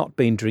have not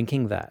been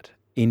drinking that.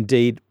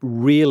 Indeed,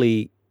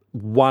 really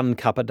 1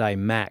 cup a day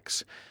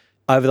max.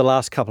 Over the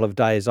last couple of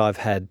days, I've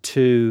had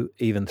 2,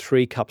 even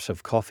 3 cups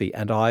of coffee,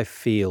 and I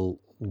feel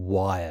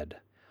wired.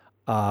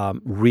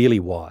 Really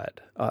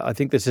wired. I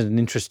think this is an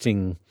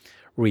interesting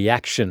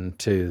reaction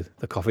to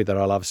the coffee that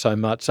I love so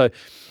much. So,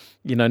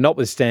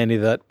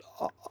 notwithstanding that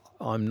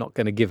I'm not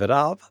going to give it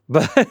up,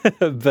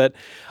 but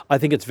I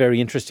think it's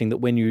very interesting that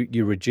when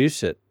you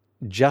reduce it,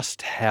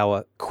 just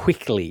how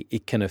quickly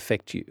it can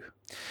affect you.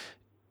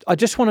 I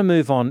just want to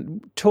move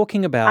on,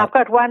 talking about... I've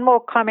got one more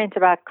comment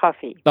about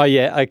coffee. Oh,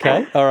 yeah,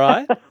 okay, all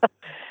right.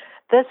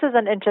 This is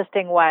an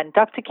interesting one.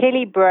 Dr.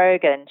 Kelly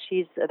Brogan,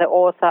 she's the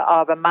author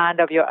of A Mind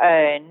of Your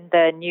Own,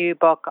 the new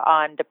book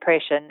on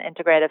depression,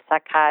 integrative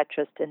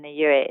psychiatrist in the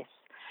U.S.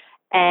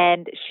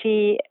 And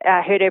she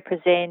heard her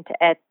present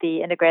at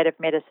the Integrative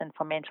Medicine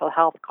for Mental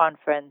Health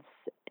conference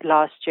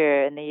last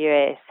year in the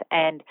U.S.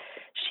 And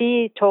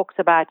she talks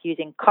about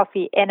using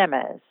coffee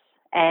enemas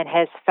and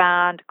has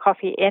found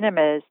coffee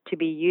enemas to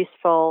be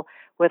useful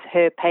with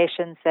her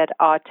patients that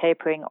are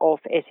tapering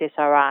off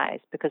SSRIs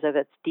because of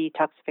its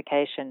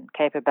detoxification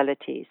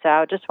capability. So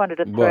I just wanted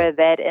to throw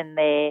that in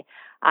there.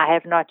 I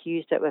have not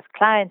used it with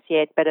clients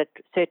yet, but it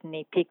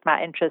certainly piqued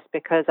my interest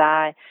because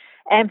I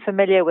am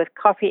familiar with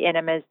coffee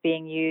enemas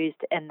being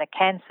used in the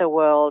cancer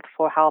world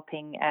for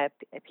helping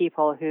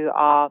people who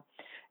are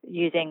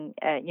using,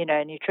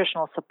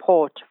 nutritional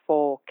support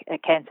for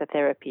cancer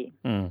therapy.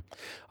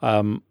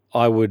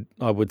 I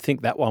would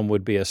think that one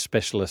would be a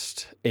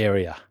specialist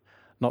area.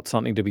 Not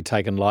something to be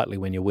taken lightly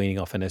when you're weaning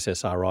off an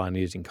SSRI and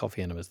using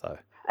coffee enemas, though.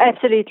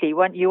 Absolutely.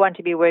 You want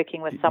to be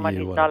working with someone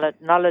who's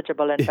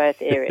knowledgeable in both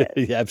areas.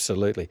 Yeah,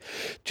 absolutely.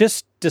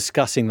 Just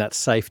discussing that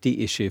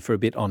safety issue for a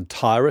bit on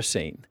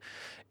tyrosine.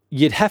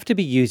 You'd have to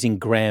be using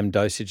gram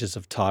dosages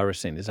of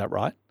tyrosine, is that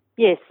right?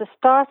 Yes, the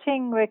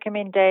starting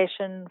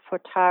recommendation for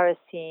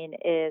tyrosine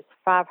is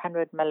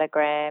 500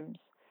 milligrams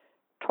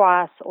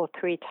twice or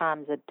 3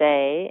 times a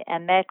day,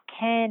 and that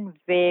can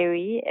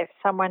vary. If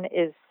someone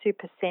is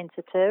super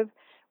sensitive,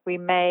 we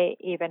may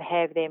even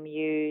have them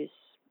use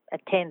a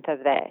tenth of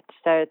that.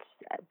 So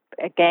it's,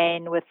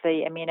 again, with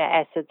the amino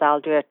acids,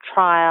 I'll do a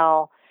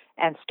trial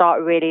and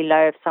start really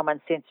low if someone's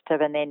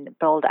sensitive and then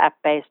build up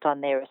based on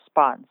their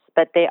response.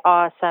 But there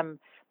are some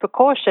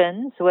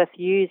precautions with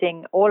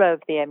using all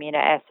of the amino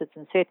acids,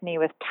 and certainly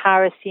with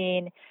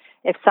tyrosine.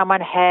 If someone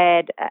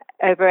had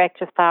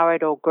overactive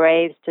thyroid or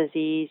Graves'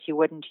 disease, you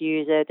wouldn't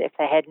use it. If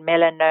they had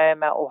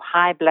melanoma or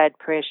high blood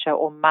pressure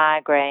or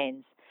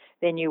migraines,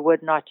 then you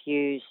would not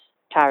use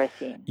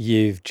tyrosine.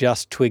 You've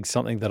just twigged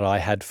something that I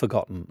had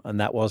forgotten, and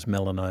that was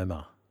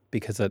melanoma,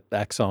 because it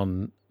acts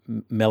on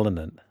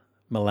melanin,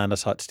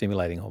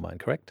 melanocyte-stimulating hormone,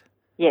 correct?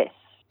 Yes.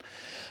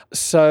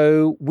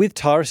 So with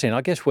tyrosine,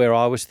 I guess where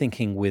I was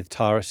thinking with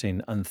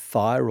tyrosine and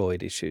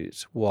thyroid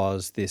issues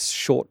was this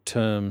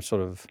short-term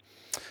sort of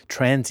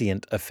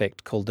transient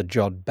effect called the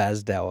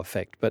Jod-Basedow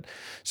effect. But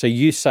so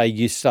you say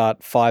you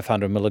start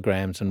 500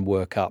 milligrams and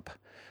work up.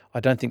 I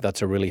don't think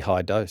that's a really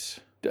high dose.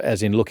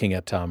 As in looking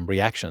at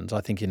reactions,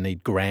 I think you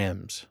need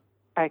grams.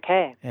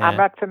 Okay. Yeah. I'm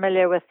not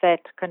familiar with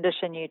that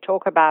condition you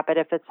talk about, but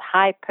if it's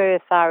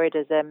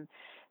hyperthyroidism,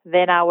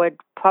 then I would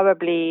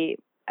probably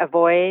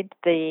avoid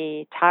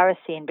the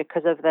tyrosine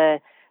because of the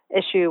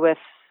issue with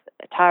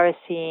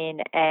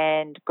tyrosine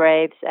and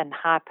Graves and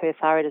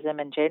hyperthyroidism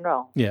in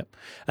general. Yeah,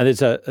 and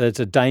there's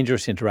a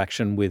dangerous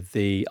interaction with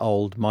the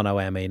old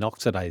monoamine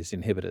oxidase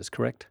inhibitors,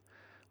 correct?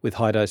 With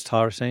high-dose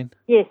tyrosine?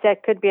 Yes,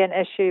 that could be an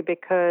issue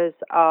because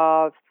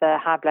of the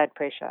high blood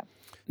pressure.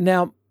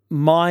 Now,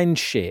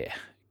 Mindshare.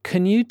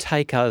 Can you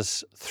take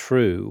us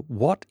through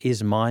what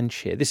is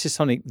Mindshare? This is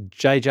something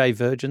JJ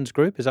Virgin's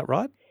group, is that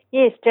right?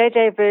 Yes,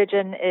 JJ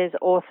Virgin is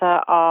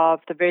author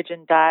of The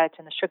Virgin Diet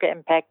and the Sugar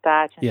Impact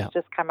Diet, and she's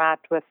just come out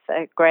with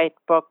a great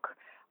book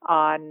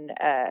on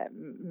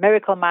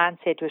Miracle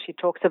Mindset, where she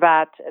talks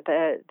about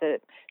the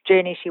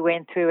journey she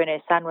went through when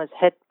her son was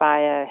hit by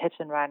a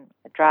hit-and-run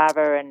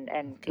driver and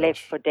left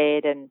for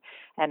dead, and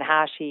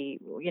how she,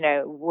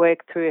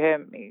 worked through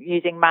her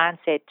using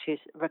mindset to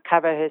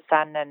recover her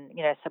son and,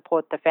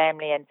 support the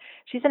family. And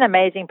she's an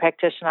amazing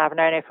practitioner. I've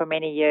known her for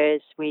many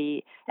years.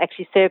 We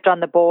actually served on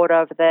the board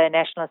of the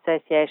National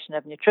Association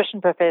of Nutrition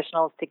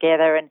Professionals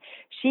together, and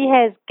she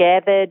has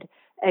gathered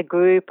a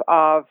group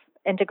of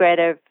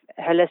integrative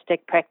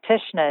holistic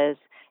practitioners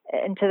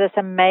into this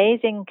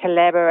amazing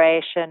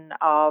collaboration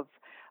of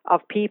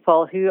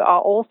people who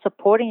are all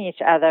supporting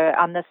each other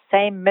on the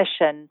same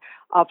mission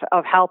of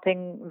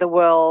helping the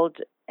world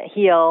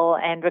heal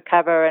and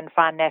recover and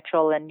find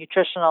natural and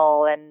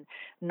nutritional and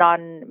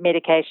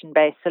non-medication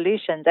based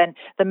solutions. And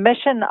the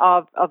mission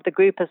of the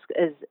group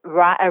is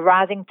a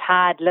rising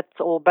tide lifts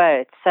all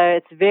boats. So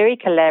it's very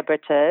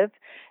collaborative,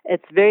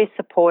 it's very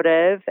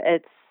supportive,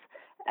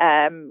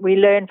 we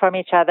learn from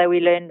each other. We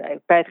learn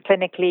both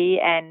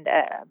clinically and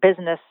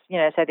business,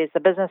 so there's the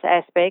business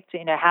aspect,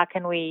 how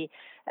can we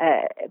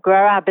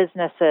grow our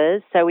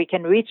businesses so we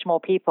can reach more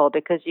people,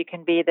 because you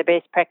can be the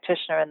best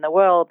practitioner in the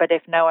world, but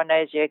if no one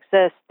knows you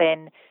exist,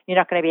 then you're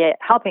not going to be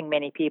helping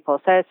many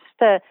people. So it's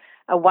just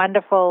a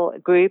wonderful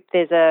group.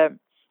 There's a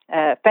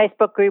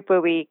Facebook group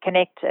where we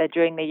connect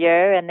during the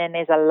year, and then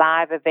there's a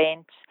live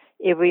event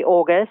every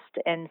August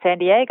in San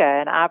Diego,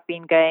 and I've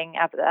been going.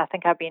 I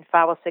think I've been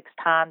 5 or 6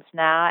 times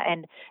now,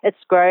 and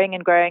it's growing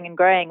and growing and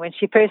growing. When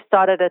she first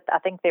started it, I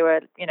think there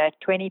were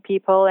 20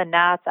 people, and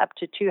now it's up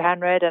to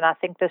 200, and I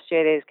think this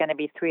year there's going to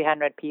be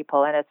 300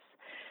 people, and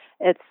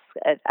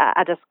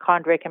I just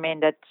can't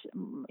recommend it,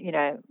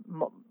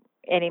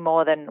 any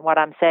more than what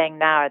I'm saying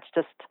now. It's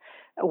just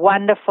a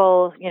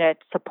wonderful,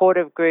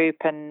 supportive group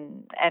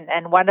and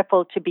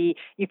wonderful to be,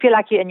 you feel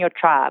like you're in your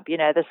tribe.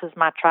 This is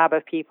my tribe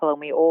of people and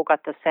we all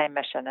got the same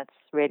mission. It's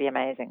really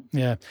amazing.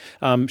 Yeah.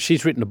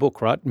 She's written a book,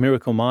 right?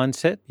 Miracle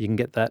Mindset. You can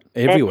get that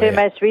everywhere. That's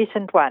her most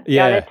recent one.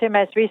 Yeah. That's her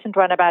most recent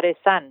one about her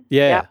son.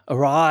 Yeah. Yep.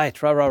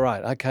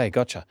 Right. Okay,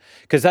 gotcha.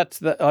 Because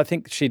I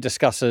think she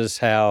discusses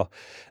how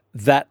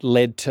that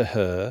led to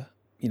her,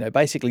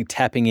 basically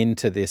tapping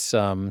into this,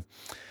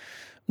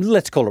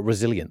 let's call it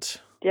resilience.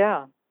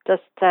 Yeah.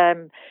 Just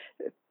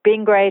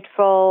being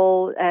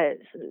grateful,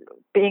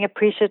 being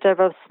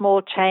appreciative of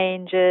small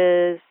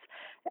changes,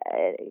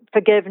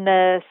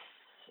 forgiveness,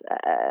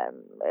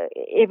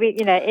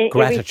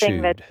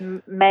 everything that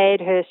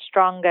made her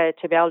stronger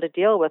to be able to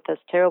deal with this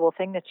terrible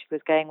thing that she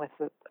was going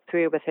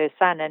through with her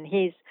son. And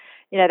he's,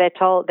 they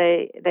told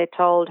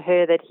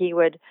her that he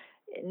would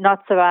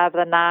not survive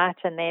the night,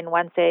 and then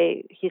once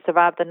he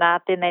survived the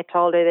night, then they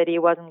told her that he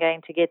wasn't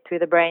going to get through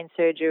the brain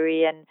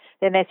surgery, and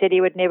then they said he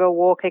would never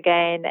walk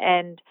again.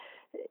 And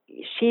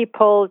she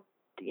pulled,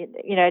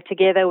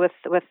 together with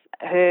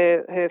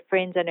her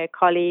friends and her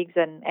colleagues,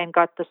 and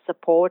got the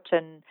support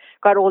and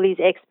got all these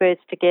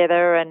experts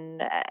together,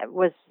 and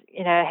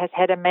has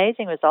had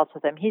amazing results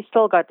with him. He's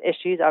still got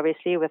issues,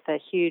 obviously, with a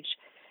huge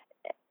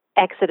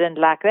accident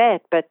like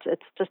that, but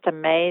it's just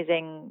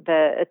amazing.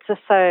 It's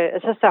just so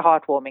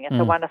heartwarming. It's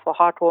a wonderful,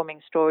 heartwarming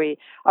story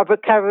of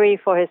recovery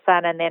for her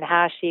son, and then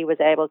how she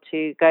was able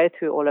to go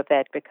through all of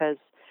that, because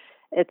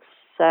it's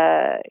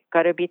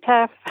got to be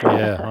tough.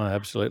 Yeah,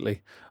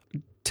 absolutely.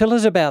 Tell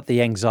us about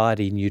the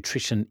Anxiety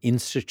Nutrition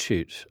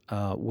Institute,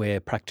 where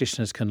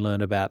practitioners can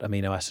learn about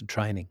amino acid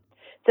training.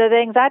 So the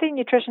Anxiety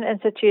Nutrition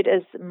Institute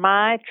is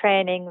my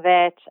training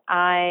that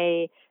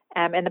I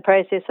am in the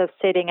process of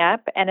setting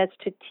up, and it's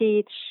to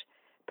teach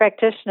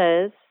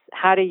practitioners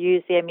how to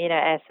use the amino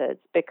acids,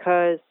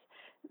 because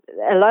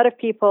a lot of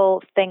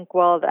people think,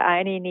 well, I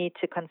only need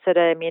to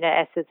consider amino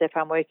acids if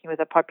I'm working with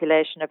a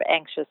population of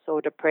anxious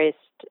or depressed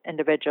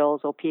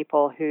individuals or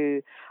people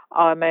who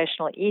are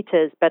emotional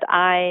eaters. But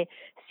I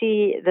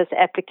see this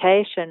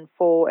application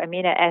for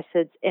amino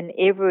acids in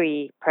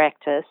every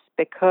practice,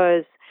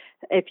 because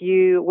if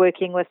you're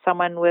working with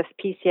someone with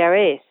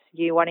PCOS,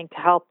 you're wanting to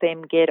help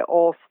them get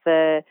off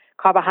the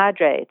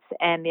carbohydrates,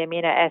 and the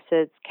amino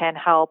acids can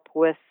help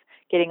with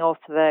getting off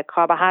the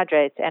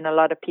carbohydrates. And a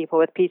lot of people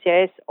with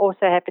PCOS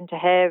also happen to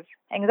have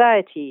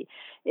anxiety.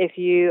 If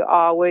you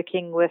are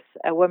working with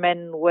a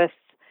woman with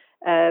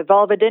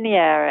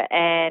vulvodynia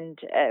and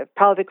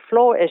pelvic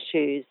floor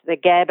issues, the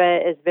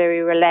GABA is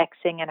very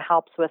relaxing and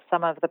helps with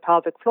some of the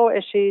pelvic floor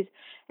issues.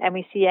 And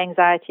we see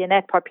anxiety in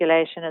that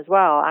population as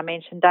well. I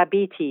mentioned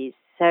diabetes.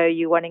 So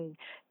you're wanting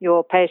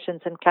your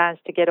patients and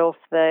clients to get off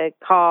the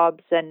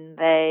carbs, and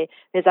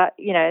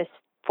there's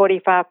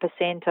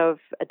 45% of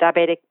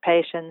diabetic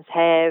patients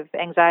have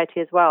anxiety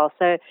as well.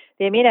 So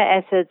the amino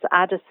acids,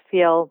 I just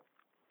feel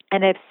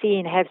and have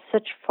seen, have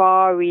such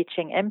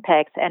far-reaching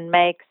impacts and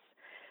makes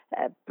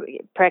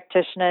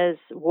practitioners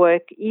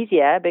work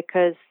easier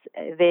because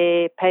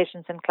their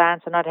patients and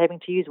clients are not having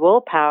to use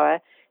willpower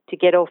to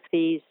get off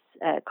these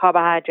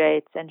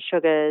carbohydrates and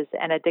sugars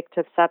and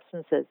addictive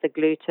substances, the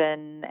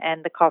gluten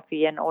and the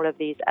coffee and all of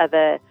these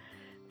other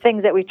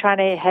things that we're trying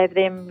to have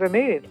them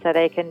remove so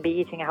they can be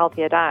eating a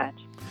healthier diet.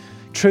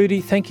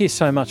 Trudy, thank you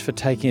so much for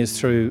taking us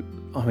through,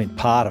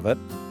 part of it.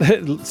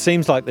 It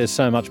seems like there's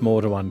so much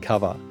more to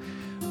uncover,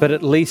 but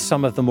at least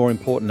some of the more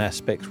important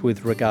aspects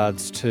with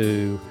regards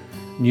to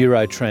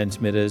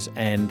neurotransmitters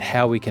and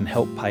how we can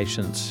help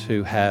patients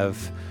who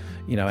have,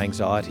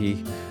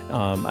 anxiety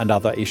and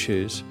other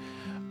issues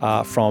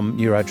from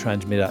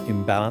neurotransmitter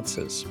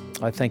imbalances.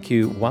 I thank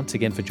you once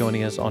again for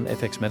joining us on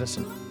FX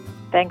Medicine.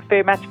 Thanks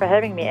very much for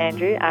having me,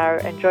 Andrew. I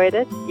enjoyed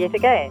it yet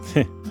again.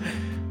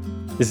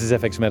 This is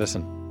FX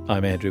Medicine.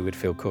 I'm Andrew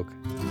Whitfield Cook.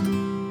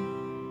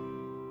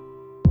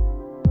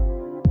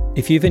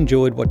 If you've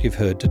enjoyed what you've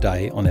heard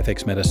today on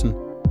FX Medicine,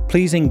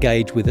 please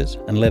engage with us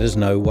and let us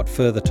know what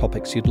further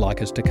topics you'd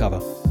like us to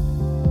cover.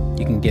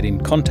 You can get in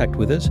contact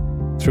with us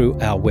through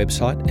our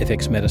website,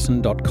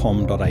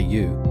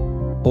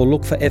 fxmedicine.com.au, or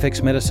look for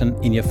FX Medicine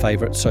in your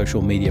favourite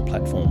social media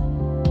platform.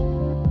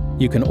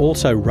 You can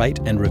also rate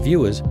and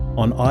review us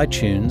on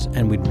iTunes,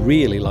 and we'd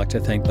really like to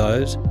thank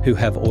those who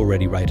have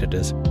already rated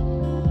us.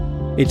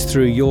 It's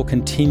through your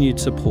continued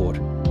support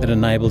that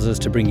enables us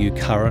to bring you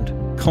current,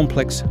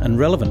 complex and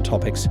relevant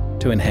topics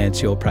to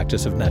enhance your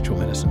practice of natural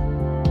medicine.